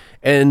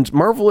 And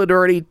Marvel had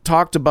already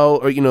talked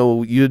about,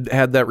 you'd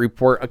had that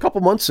report a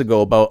couple months ago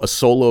about a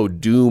solo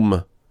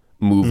Doom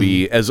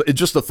movie as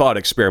just a thought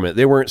experiment.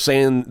 They weren't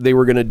saying they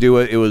were going to do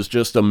it. It was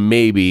just a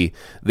maybe.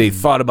 They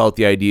thought about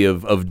the idea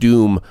of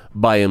Doom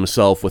by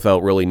himself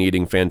without really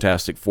needing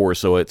Fantastic Four.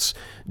 So it's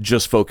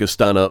just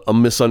focused on a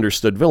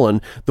misunderstood villain,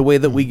 the way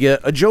that we get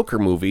a Joker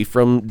movie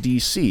from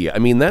DC. I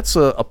mean, that's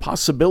a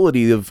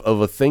possibility of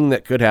a thing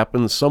that could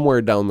happen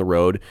somewhere down the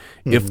road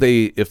if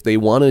they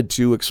wanted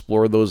to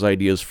explore those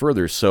ideas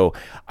further. So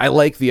I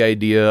like the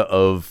idea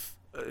of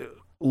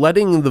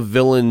letting the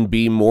villain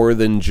be more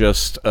than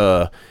just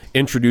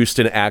introduced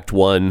in Act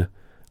 1.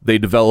 They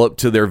develop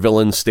to their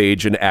villain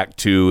stage in Act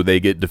 2. They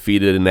get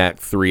defeated in Act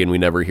 3, and we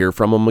never hear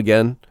from them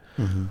again.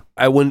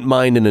 I wouldn't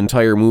mind an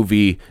entire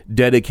movie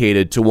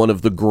dedicated to one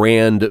of the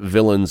grand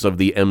villains of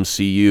the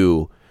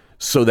MCU,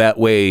 so that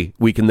way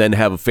we can then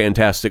have a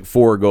Fantastic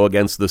Four go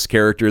against this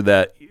character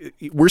that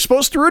we're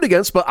supposed to root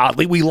against, but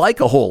oddly we like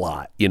a whole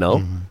lot,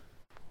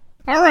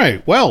 All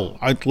right. Well,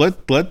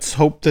 let's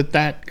hope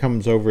that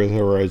comes over the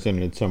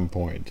horizon at some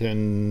point.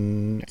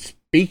 And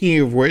speaking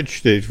of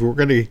which, if we're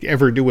going to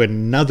ever do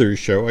another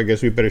show, I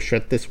guess we better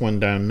shut this one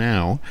down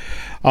now.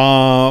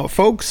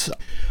 Folks,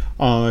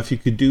 if you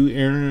could do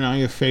Aaron and I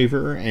a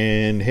favor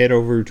and head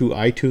over to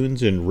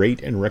iTunes and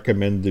rate and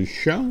recommend the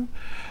show.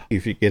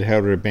 If you get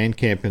out of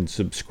Bandcamp and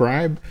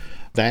subscribe,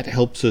 that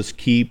helps us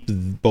keep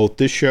both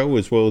this show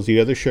as well as the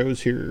other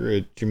shows here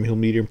at Jim Hill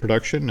Media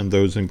Production, and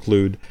those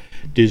include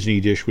Disney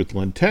Dish with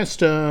Len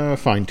Testa,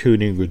 Fine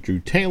Tuning with Drew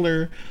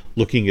Taylor,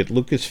 Looking at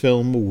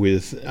Lucasfilm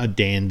with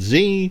Dan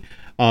Z,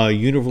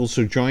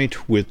 Universal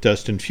Joint with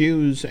Dustin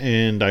Fuse,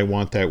 and I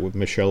Want That with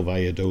Michelle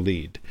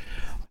Valladolid.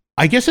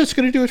 I guess that's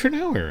going to do it for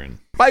now, Aaron.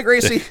 Bye,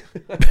 Gracie.